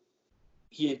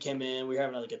he had come in. We were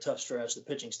having like a tough stretch. The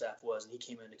pitching staff was, and he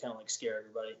came in to kind of like scare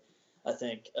everybody, I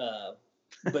think.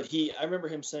 But I remember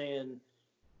him saying,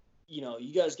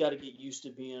 you guys got to get used to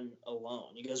being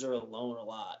alone. You guys are alone a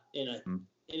lot, and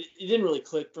it didn't really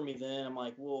click for me then. I'm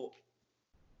like, well,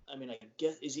 I mean, I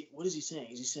guess what is he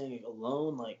saying? Is he saying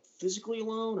alone, like physically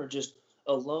alone, or just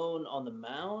alone on the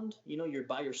mound? You're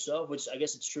by yourself, which I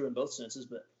guess it's true in both senses,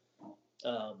 but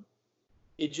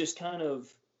it just kind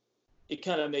of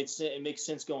made sense. It makes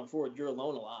sense going forward. You're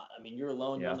alone a lot. I mean, you're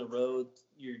alone. You're on the road.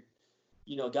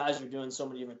 Guys are doing so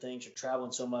many different things. You're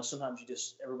traveling so much. Sometimes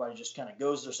everybody just kind of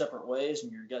goes their separate ways,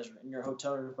 and you guys are in your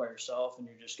hotel room by yourself, and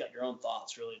you just got your own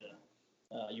thoughts really to.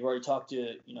 You already talked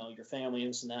to your family and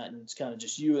this and that, and it's kind of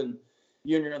just you and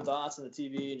your own thoughts on the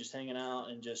TV and just hanging out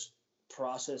and just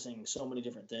processing so many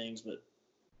different things. But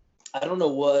I don't know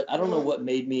what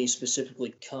made me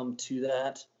specifically come to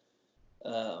that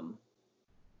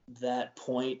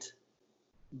point.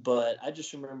 But I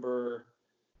just remember,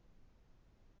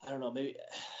 I don't know, maybe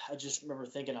I just remember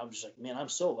thinking, I was just like, man, I'm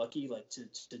so lucky, like to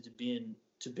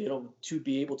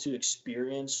be able to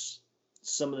experience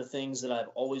some of the things that I've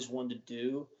always wanted to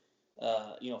do,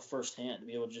 firsthand, to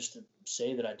be able just to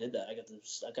say that I did that. I got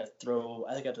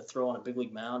to throw on a big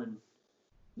league mound, and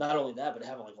not only that, but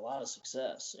having like a lot of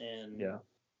success and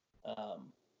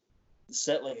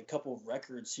set like a couple of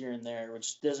records here and there,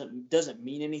 which doesn't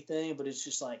mean anything, but it's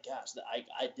just like, gosh,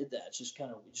 I did that. It's just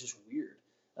weird.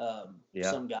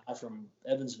 Some guy from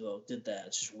Evansville did that.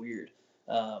 It's just weird.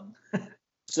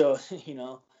 So,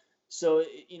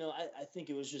 I think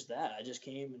it was just that. I just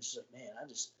came and just like, man,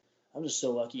 I'm just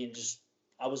so lucky, and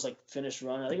I was like finished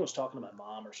running. I think I was talking to my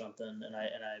mom or something, and I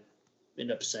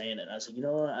ended up saying it. I was like,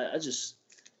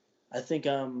 I think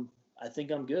I'm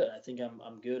good. I think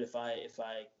I'm good. If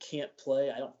I can't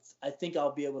play, I think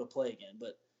I'll be able to play again.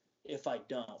 But if I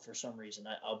don't, for some reason,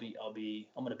 I'm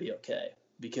going to be okay,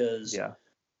 because I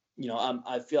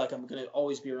feel like I'm going to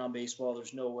always be around baseball.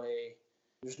 There's no way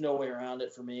around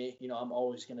it for me. I'm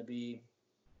always going to be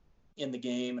in the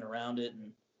game and around it.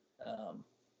 And,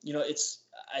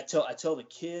 I tell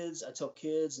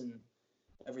kids and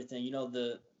everything,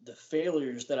 the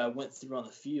failures that I went through on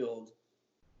the field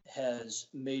has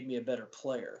made me a better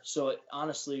player. So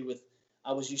honestly,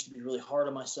 I was used to be really hard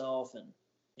on myself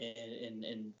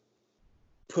and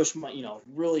push my,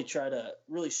 really try to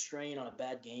really strain on a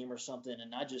bad game or something.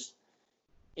 And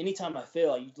anytime I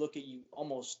fail, you look at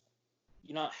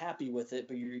you're not happy with it,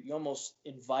 but you almost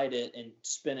invite it and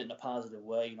spin it in a positive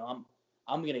way.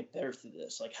 I'm going to get better through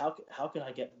this. Like, how can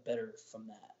I get better from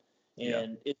that?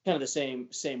 And it's kind of the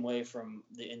same way from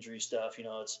the injury stuff.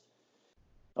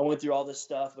 I went through all this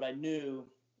stuff, but I knew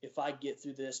if I get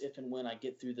through this, if and when I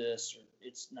get through this, or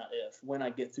it's not if, when I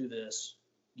get through this,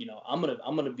 I'm gonna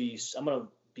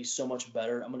be so much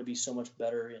better. I'm gonna be so much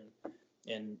better.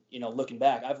 And looking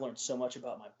back, I've learned so much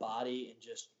about my body and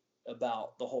just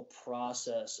about the whole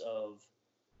process of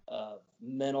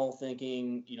mental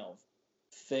thinking,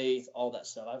 faith, all that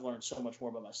stuff. I've learned so much more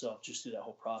about myself just through that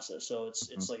whole process. So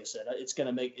it's like I said,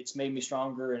 it's made me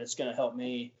stronger, and it's gonna help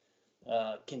me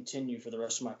continue for the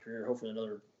rest of my career, hopefully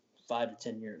another 5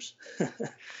 to 10 years.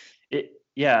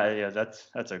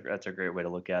 That's a great way to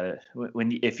look at it.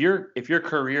 If your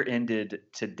career ended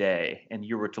today and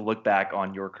you were to look back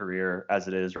on your career as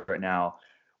it is right now,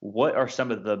 what are some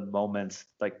of the moments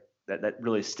like that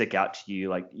really stick out to you?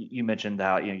 Like you mentioned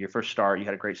how your first start, you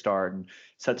had a great start and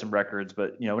set some records,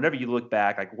 but whenever you look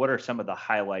back, like what are some of the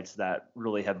highlights that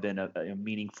really have been a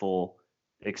meaningful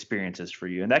experiences for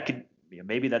you? And that could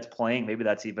maybe that's playing, maybe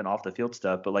that's even off the field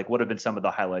stuff, but like what have been some of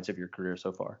the highlights of your career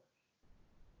so far?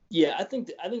 Yeah, I think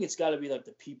it's got to be like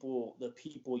the people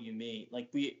you meet.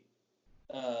 Like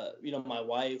my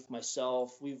wife,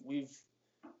 myself, we've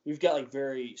got like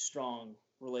very strong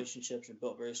relationships, or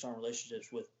built very strong relationships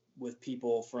with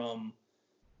people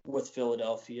with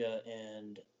Philadelphia,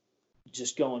 and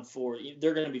just going forward,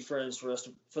 they're going to be friends for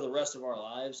the rest of our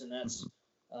lives, and that's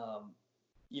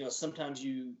sometimes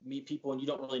you meet people and you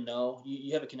don't really know.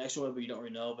 You have a connection with them, but you don't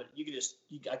really know. But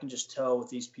I can just tell with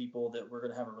these people that we're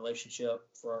going to have a relationship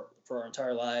for our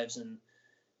entire lives. And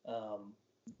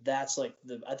that's like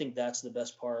I think that's the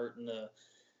best part. And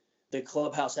the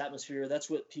clubhouse atmosphere, that's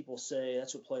what people say.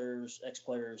 That's what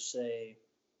ex-players say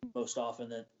most often,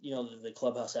 that, the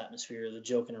clubhouse atmosphere, the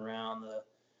joking around,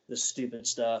 the stupid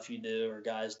stuff you do or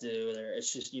guys do there.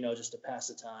 It's just, just to pass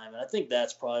the time. And I think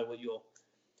that's probably what you'll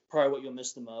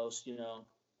miss the most, and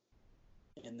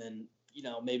then,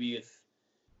 maybe if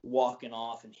walking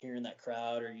off and hearing that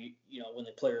crowd, or, when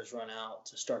the players run out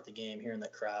to start the game, hearing the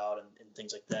crowd and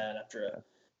things like that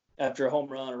after a home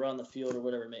run around the field or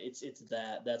whatever,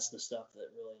 that's the stuff that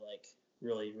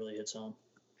really hits home.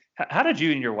 How did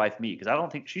you and your wife meet? Because I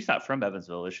don't think she's not from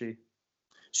Evansville, is she?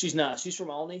 She's not. She's from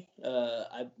Olney.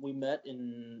 We met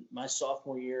in my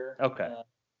sophomore year. Okay.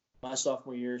 My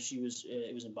sophomore year, it was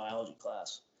in biology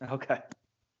class. Okay.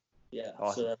 Yeah.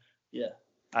 Awesome. So yeah.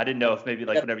 I didn't know if maybe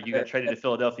like whenever you got traded to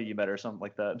Philadelphia, you met her or something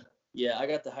like that. Yeah, I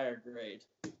got the higher grade.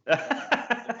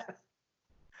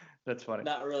 That's funny.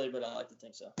 Not really, but I like to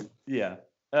think so. Yeah.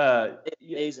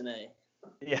 A's and A.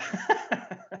 Yeah.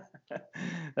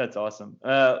 That's awesome.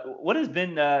 What has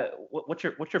been what's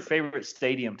your favorite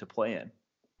stadium to play in?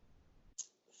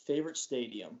 Favorite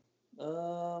stadium?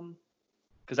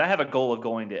 Because I have a goal of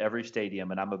going to every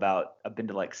stadium, and I've been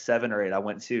to like 7 or 8. I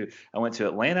went to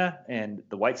Atlanta and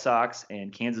the White Sox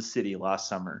and Kansas City last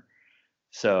summer.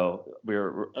 So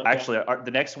we're Okay. actually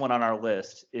the next one on our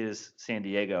list is San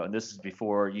Diego, and this is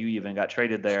before you even got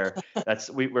traded there.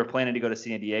 We're planning to go to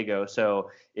San Diego. So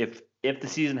if the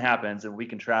season happens and we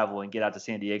can travel and get out to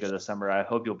San Diego this summer, I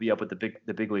hope you'll be up with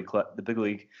the big league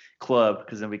club,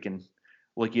 because then we can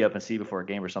look you up and see before a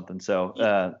game or something.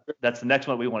 So that's the next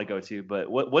one we want to go to. But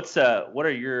what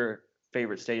are your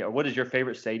favorite stadium, or what is your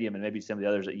favorite stadium, and maybe some of the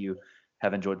others that you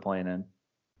have enjoyed playing in?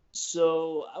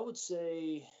 So I would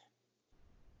say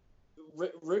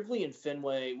Wrigley and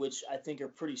Fenway, which I think are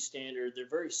pretty standard. They're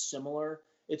very similar.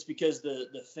 It's because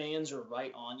the fans are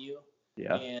right on you.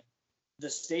 Yeah. And the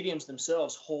stadiums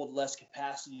themselves hold less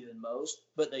capacity than most,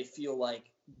 but they feel like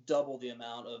double the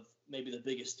amount of maybe the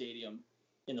biggest stadium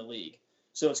in the league.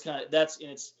 So it's kind of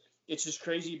it's just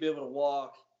crazy to be able to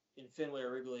walk in Fenway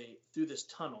or Wrigley through this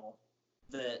tunnel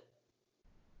that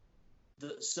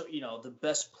the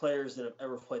best players that have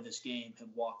ever played this game have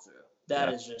walked through.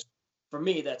 That is just, for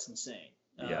me, that's insane.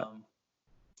 Yeah.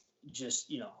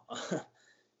 Just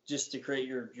just to create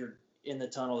your in the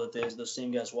tunnel that those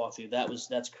same guys walk through.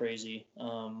 That's crazy.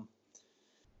 Man,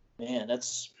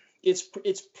 it's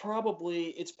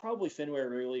probably Fenway or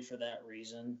Wrigley for that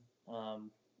reason.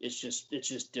 It's just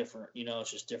different.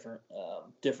 It's just different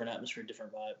atmosphere,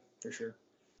 different vibe for sure.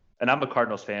 And I'm a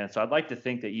Cardinals fan, so I'd like to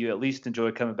think that you at least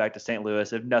enjoy coming back to St.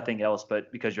 Louis, if nothing else,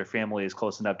 but because your family is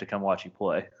close enough to come watch you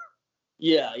play.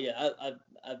 Yeah. I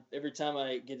every time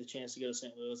I get the chance to go to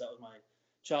St. Louis, that was my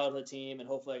childhood team, and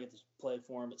hopefully I get to play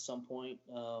for them at some point.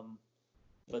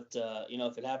 But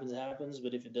if it happens, it happens.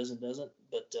 But if it doesn't, it doesn't.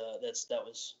 But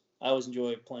I always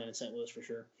enjoy playing in St. Louis for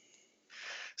sure.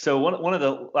 So one of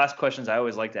the last questions I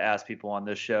always like to ask people on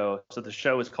this show. So the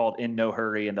show is called In No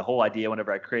Hurry, and the whole idea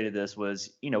whenever I created this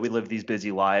was, we live these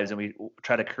busy lives and we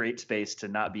try to create space to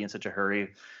not be in such a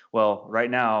hurry. Well, right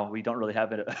now we don't really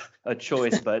have a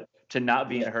choice but to not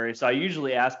be in a hurry. So I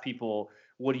usually ask people,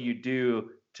 what do you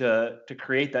do to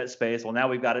create that space? Well, now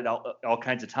we've got it all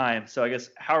kinds of time. So I guess,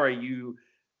 how are you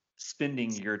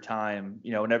spending your time,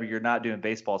 whenever you're not doing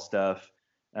baseball stuff?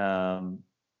 What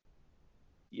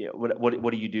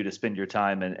do you do to spend your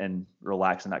time and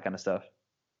relax and that kind of stuff?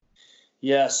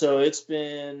 Yeah, so it's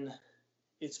been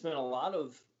a lot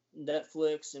of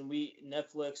Netflix and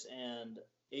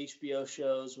HBO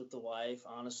shows with the wife.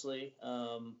 Honestly,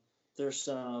 there's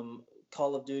some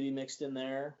Call of Duty mixed in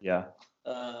there. Yeah.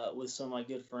 With some of my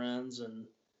good friends and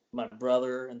my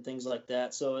brother and things like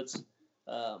that. So it's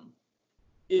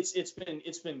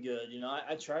been good.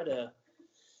 I try to,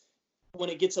 when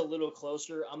it gets a little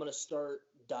closer, I'm gonna start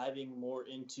diving more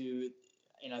into,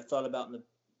 and I thought about the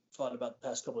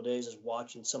past couple of days, is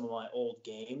watching some of my old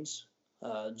games,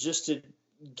 just to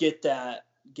get that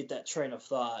train of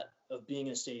thought of being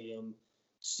in a stadium,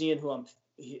 seeing who I'm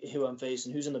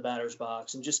facing, who's in the batter's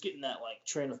box, and just getting that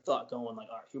train of thought going. Like,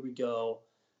 all right, here we go.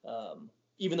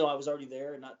 Even though I was already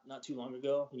there not too long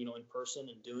ago, in person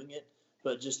and doing it,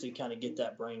 but just to kind of get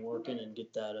that brain working and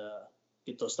get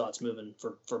those thoughts moving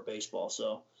for baseball.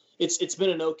 So it's been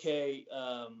an okay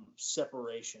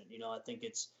separation. I think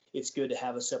it's good to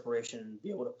have a separation and be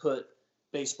able to put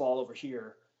baseball over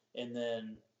here and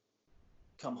then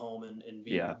come home and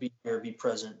be here, be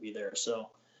present, be there. So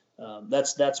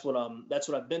That's what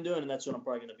I've been doing, and that's what I'm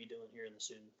probably going to be doing here in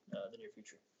the near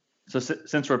future. So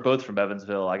since we're both from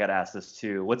Evansville, I got to ask this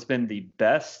too. What's been the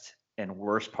best and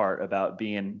worst part about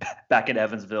being back in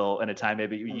Evansville in a time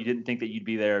maybe you didn't think that you'd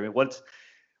be there? I mean, what's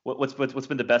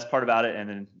been the best part about it, and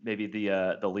then maybe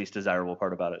the least desirable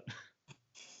part about it?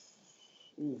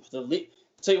 Ooh, tell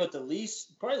you what,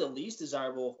 probably the least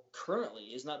desirable currently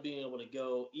is not being able to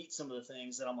go eat some of the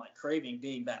things that I'm like craving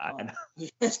being back home.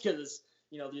 It's because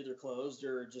they're either closed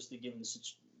or just given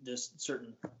this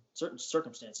certain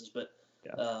circumstances. But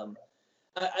yeah.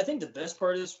 I think the best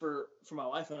part is for my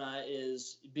wife and I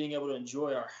is being able to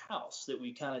enjoy our house that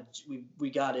we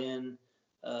got in.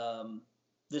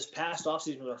 This past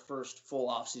offseason was our first full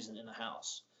offseason in the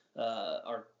house.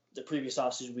 The previous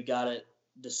offseason we got it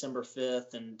December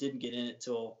 5th and didn't get in it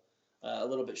till a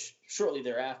little bit shortly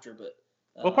thereafter. But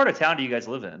what part of town do you guys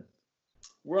live in?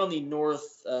 We're on the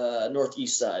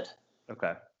northeast side.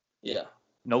 Okay. Yeah.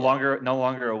 No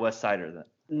longer a West Sider then.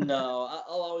 No,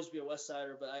 I'll always be a West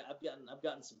Sider, but I've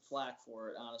gotten some flack for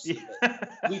it, honestly. But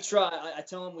we try. I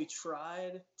tell them we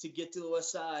tried to get to the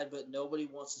West Side, but nobody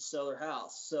wants to sell their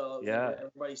house. So yeah,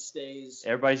 everybody stays.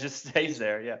 Everybody just stays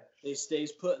there. Yeah, they stay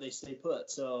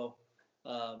put. So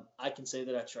I can say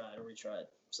that I tried or we tried.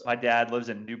 So. My dad lives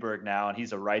in Newburgh now, and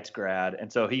he's a Wrights grad,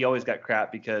 and so he always got crap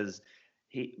because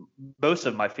most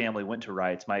of my family went to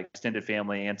Wrights. My extended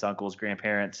family, aunts, uncles,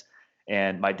 grandparents,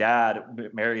 and my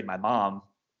dad married my mom.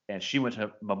 And she went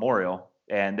to Memorial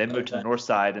and then moved to the North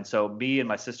Side. And so me and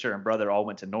my sister and brother all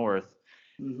went to North,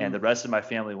 and the rest of my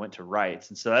family went to Wrights.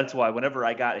 And so that's why whenever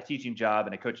I got a teaching job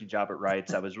and a coaching job at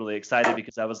Wrights, I was really excited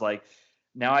because I was like,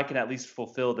 now I can at least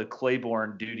fulfill the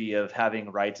Claiborne duty of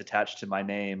having Wrights attached to my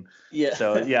name. Yeah.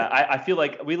 So yeah, I feel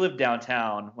like we lived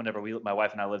downtown whenever my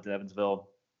wife and I lived in Evansville.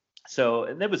 So,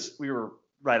 and we were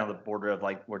right on the border of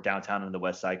like where downtown and the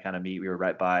West Side kind of meet. We were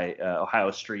right by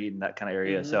Ohio Street and that kind of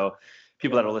area. So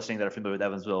people that are listening that are familiar with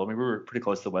Evansville, I mean, we were pretty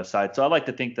close to the West Side. So I like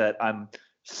to think that I'm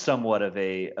somewhat of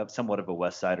a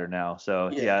West Sider now. So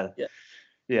yeah.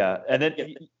 And then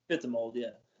fit the mold. Yeah.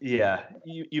 Yeah.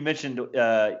 You mentioned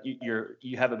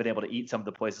you haven't been able to eat some of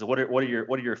the places. What are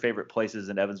your favorite places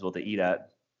in Evansville to eat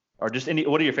at? Or just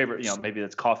what are your favorite, maybe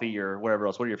it's coffee or whatever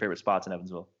else. What are your favorite spots in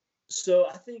Evansville? So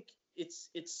I think it's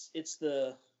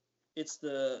the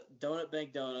Donut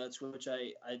Bank Donuts, which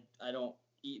I don't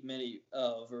eat many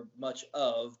of or much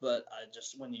of, but I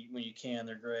just when you can,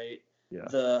 they're great. Yeah.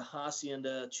 The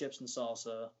Hacienda chips and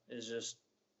salsa is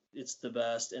it's the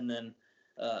best. And then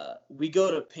we go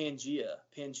to Pangea.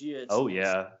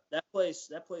 That place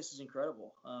is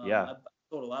incredible. I've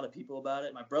told a lot of people about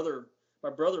it. My brother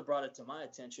brought it to my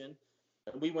attention.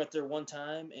 We went there one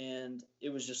time and it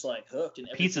was just like hooked. And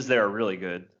pizzas there are really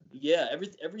good. Yeah,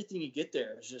 everything you get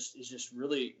there is just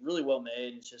really, really well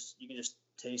made. It's just you can just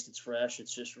taste it's fresh.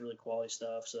 It's just really quality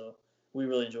stuff. So we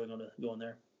really enjoy going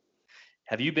there.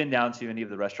 Have you been down to any of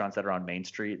the restaurants that are on Main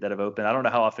Street that have opened? I don't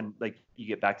know how often like you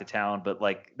get back to town, but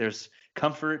like there's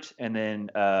Comfort and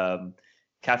then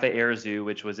Cafe Arizu,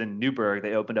 which was in Newburgh.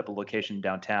 They opened up a location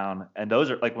downtown, and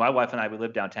those are like my wife and I. We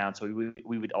live downtown, so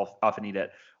we would often eat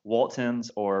at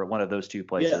Walton's or one of those two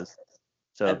places. Yeah.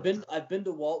 So I've been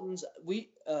to Walton's.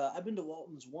 I've been to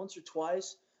Walton's once or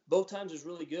twice. Both times was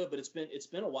really good, but it's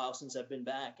been a while since I've been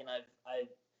back, and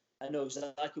I know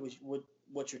exactly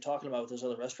what you're talking about with those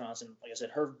other restaurants, and like I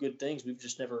said, heard good things. We've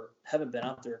just haven't been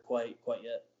out there quite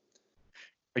yet.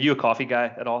 Are you a coffee guy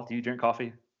at all? Do you drink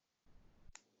coffee?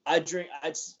 I'd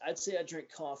say I drink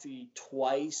coffee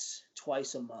twice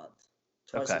a month.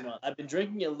 A month. I've been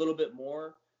drinking it a little bit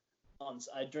more.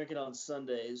 I drink it on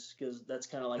Sundays because that's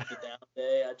kind of like the down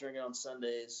day. I drink it on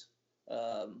Sundays,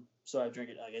 so I drink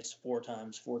it I guess four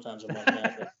times a month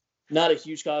now. But not a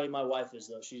huge coffee. My wife is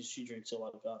though. She drinks a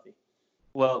lot of coffee.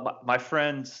 Well, my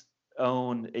friends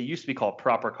it used to be called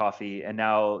Proper Coffee, and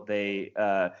now they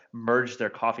merged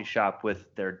their coffee shop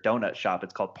with their donut shop.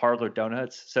 It's called Parlor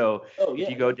Donuts. So if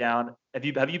you go down, have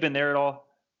you been there at all?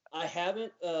 I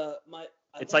haven't.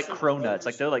 It's like Cronuts.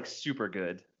 Like they're like super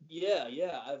good. Yeah.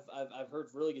 I've heard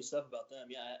really good stuff about them.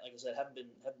 Yeah, like I said, haven't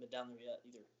been down there yet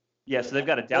either. Yeah, so they've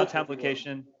got a downtown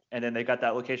location, and then they got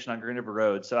that location on Green River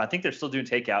Road. So I think they're still doing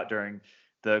takeout during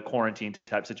the quarantine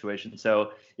type situation.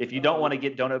 So if you don't want to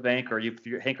get Donut Bank, or if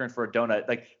you're hankering for a donut,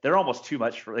 like they're almost too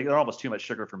much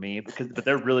sugar for me but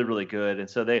they're really, really good. And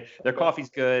so their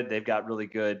coffee's good. They've got really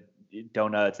good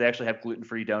donuts. They actually have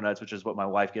gluten-free donuts, which is what my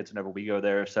wife gets whenever we go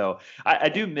there. So I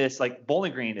do miss, like,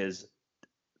 Bowling Green is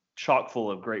chock full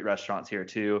of great restaurants here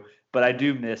too, but I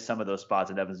do miss some of those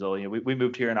spots in Evansville. We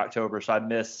moved here in October, so I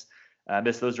miss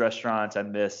those restaurants. I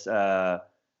miss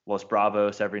Los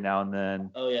Bravos every now and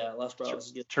then. Oh yeah, Los Bravos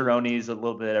is good. Turones a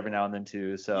little bit every now and then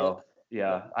too. So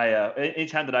yeah, I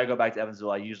anytime that I go back to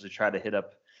Evansville, I usually try to hit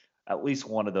up at least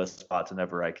one of those spots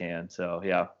whenever I can. So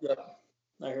yeah. Yep,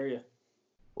 I hear you.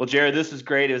 Well, Jared, this was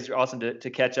great. It was awesome to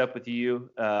catch up with you.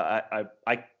 I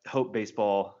hope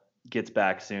baseball gets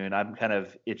back soon. I'm kind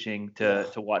of itching to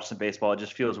watch some baseball. It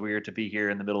just feels weird to be here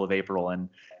in the middle of April and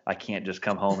I can't just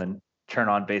come home and turn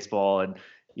on baseball. And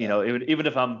even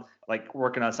if I'm like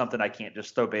working on something, I can't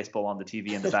just throw baseball on the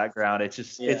TV in the background. It's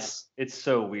just it's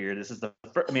so weird. This is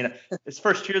it's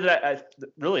first year that I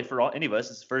really for any of us,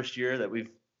 it's the first year that we've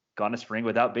gone to spring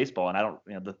without baseball. And I don't,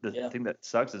 the thing that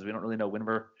sucks is we don't really know when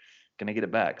we're gonna get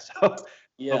it back. So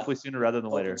hopefully sooner rather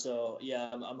than later. So yeah,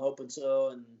 I'm hoping so.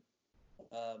 And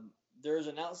there's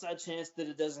an outside chance that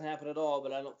it doesn't happen at all,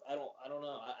 but I don't know.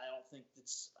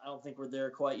 I don't think we're there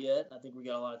quite yet. I think we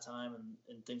got a lot of time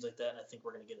and things like that, and I think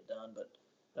we're gonna get it done. But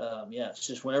it's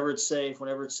just whenever it's safe,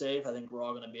 I think we're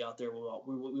all gonna be out there.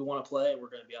 We want to play, and we're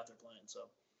gonna be out there playing. So.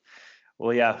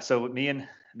 Well, yeah. So me and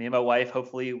my wife,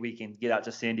 hopefully we can get out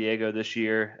to San Diego this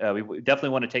year. We definitely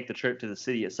want to take the trip to the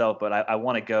city itself, but I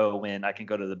want to go when I can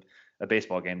go to a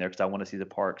baseball game there because I want to see the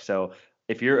park. So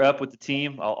if you're up with the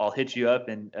team, I'll hit you up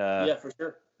and yeah, for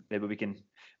sure. Maybe we can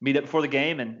meet up before the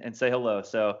game and say hello.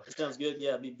 So it sounds good.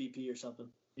 Yeah, be BP or something.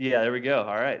 Yeah, there we go.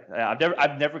 All right.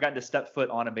 I've never gotten to step foot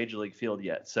on a major league field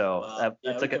yet. So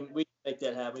we can make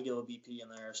that happen. We get a little BP in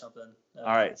there or something.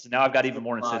 All right. So now I've got even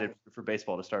more incentive for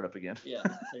baseball to start up again. Yeah.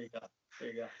 There you go.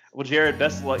 Well, Jared,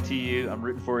 best of luck to you. I'm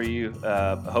rooting for you.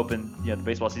 Hoping the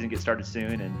baseball season gets started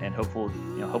soon, and hopeful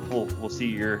we'll see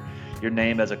your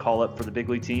name as a call up for the big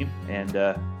league team, and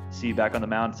see you back on the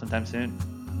mound sometime soon.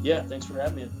 Yeah. Thanks for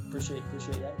having me. Appreciate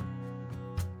that.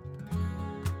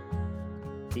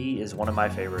 He is one of my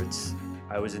favorites.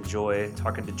 I always enjoy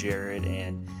talking to Jared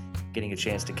and getting a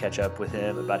chance to catch up with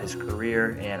him about his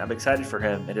career, and I'm excited for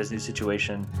him in his new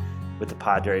situation with the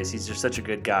Padres. He's just such a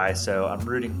good guy, so I'm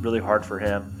rooting really hard for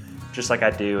him, just like I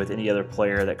do with any other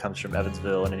player that comes from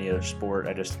Evansville and any other sport.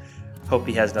 I just hope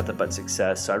he has nothing but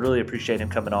success. So I really appreciate him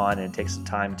coming on and take some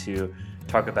time to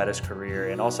talk about his career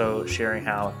and also sharing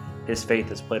how his faith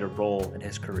has played a role in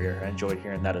his career. I enjoyed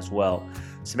hearing that as well.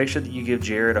 So make sure that you give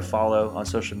Jared a follow on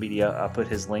social media. I'll put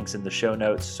his links in the show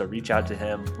notes. So reach out to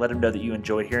him. Let him know that you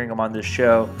enjoyed hearing him on this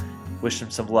show. Wish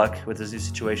him some luck with his new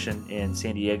situation in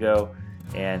San Diego.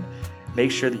 And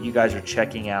make sure that you guys are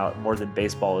checking out More Than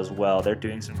Baseball as well. They're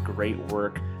doing some great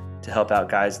work to help out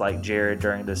guys like Jared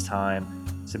during this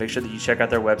time. So make sure that you check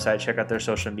out their website, check out their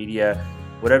social media.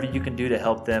 Whatever you can do to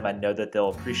help them, I know that they'll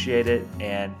appreciate it.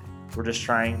 And we're just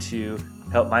trying to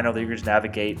help minor leaguers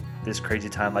navigate this crazy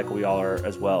time like we all are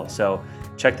as well. So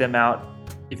check them out.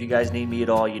 If you guys need me at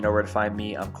all, you know where to find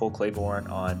me. I'm Cole Claiborne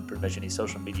on pretty much any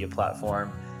social media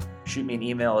platform. Shoot me an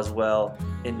email as well,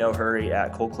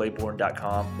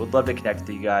 innohurry@coleclaiborne.com. Would love to connect with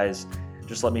you guys.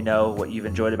 Just let me know what you've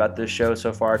enjoyed about this show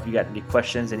so far. If you got any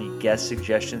questions, any guest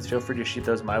suggestions, feel free to shoot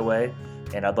those my way,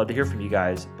 and I'd love to hear from you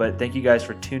guys. But thank you guys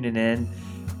for tuning in.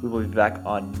 We will be back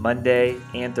on Monday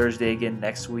and Thursday again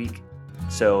next week.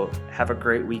 So have a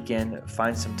great weekend.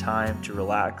 Find some time to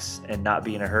relax and not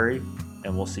be in a hurry,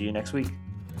 and we'll see you next week.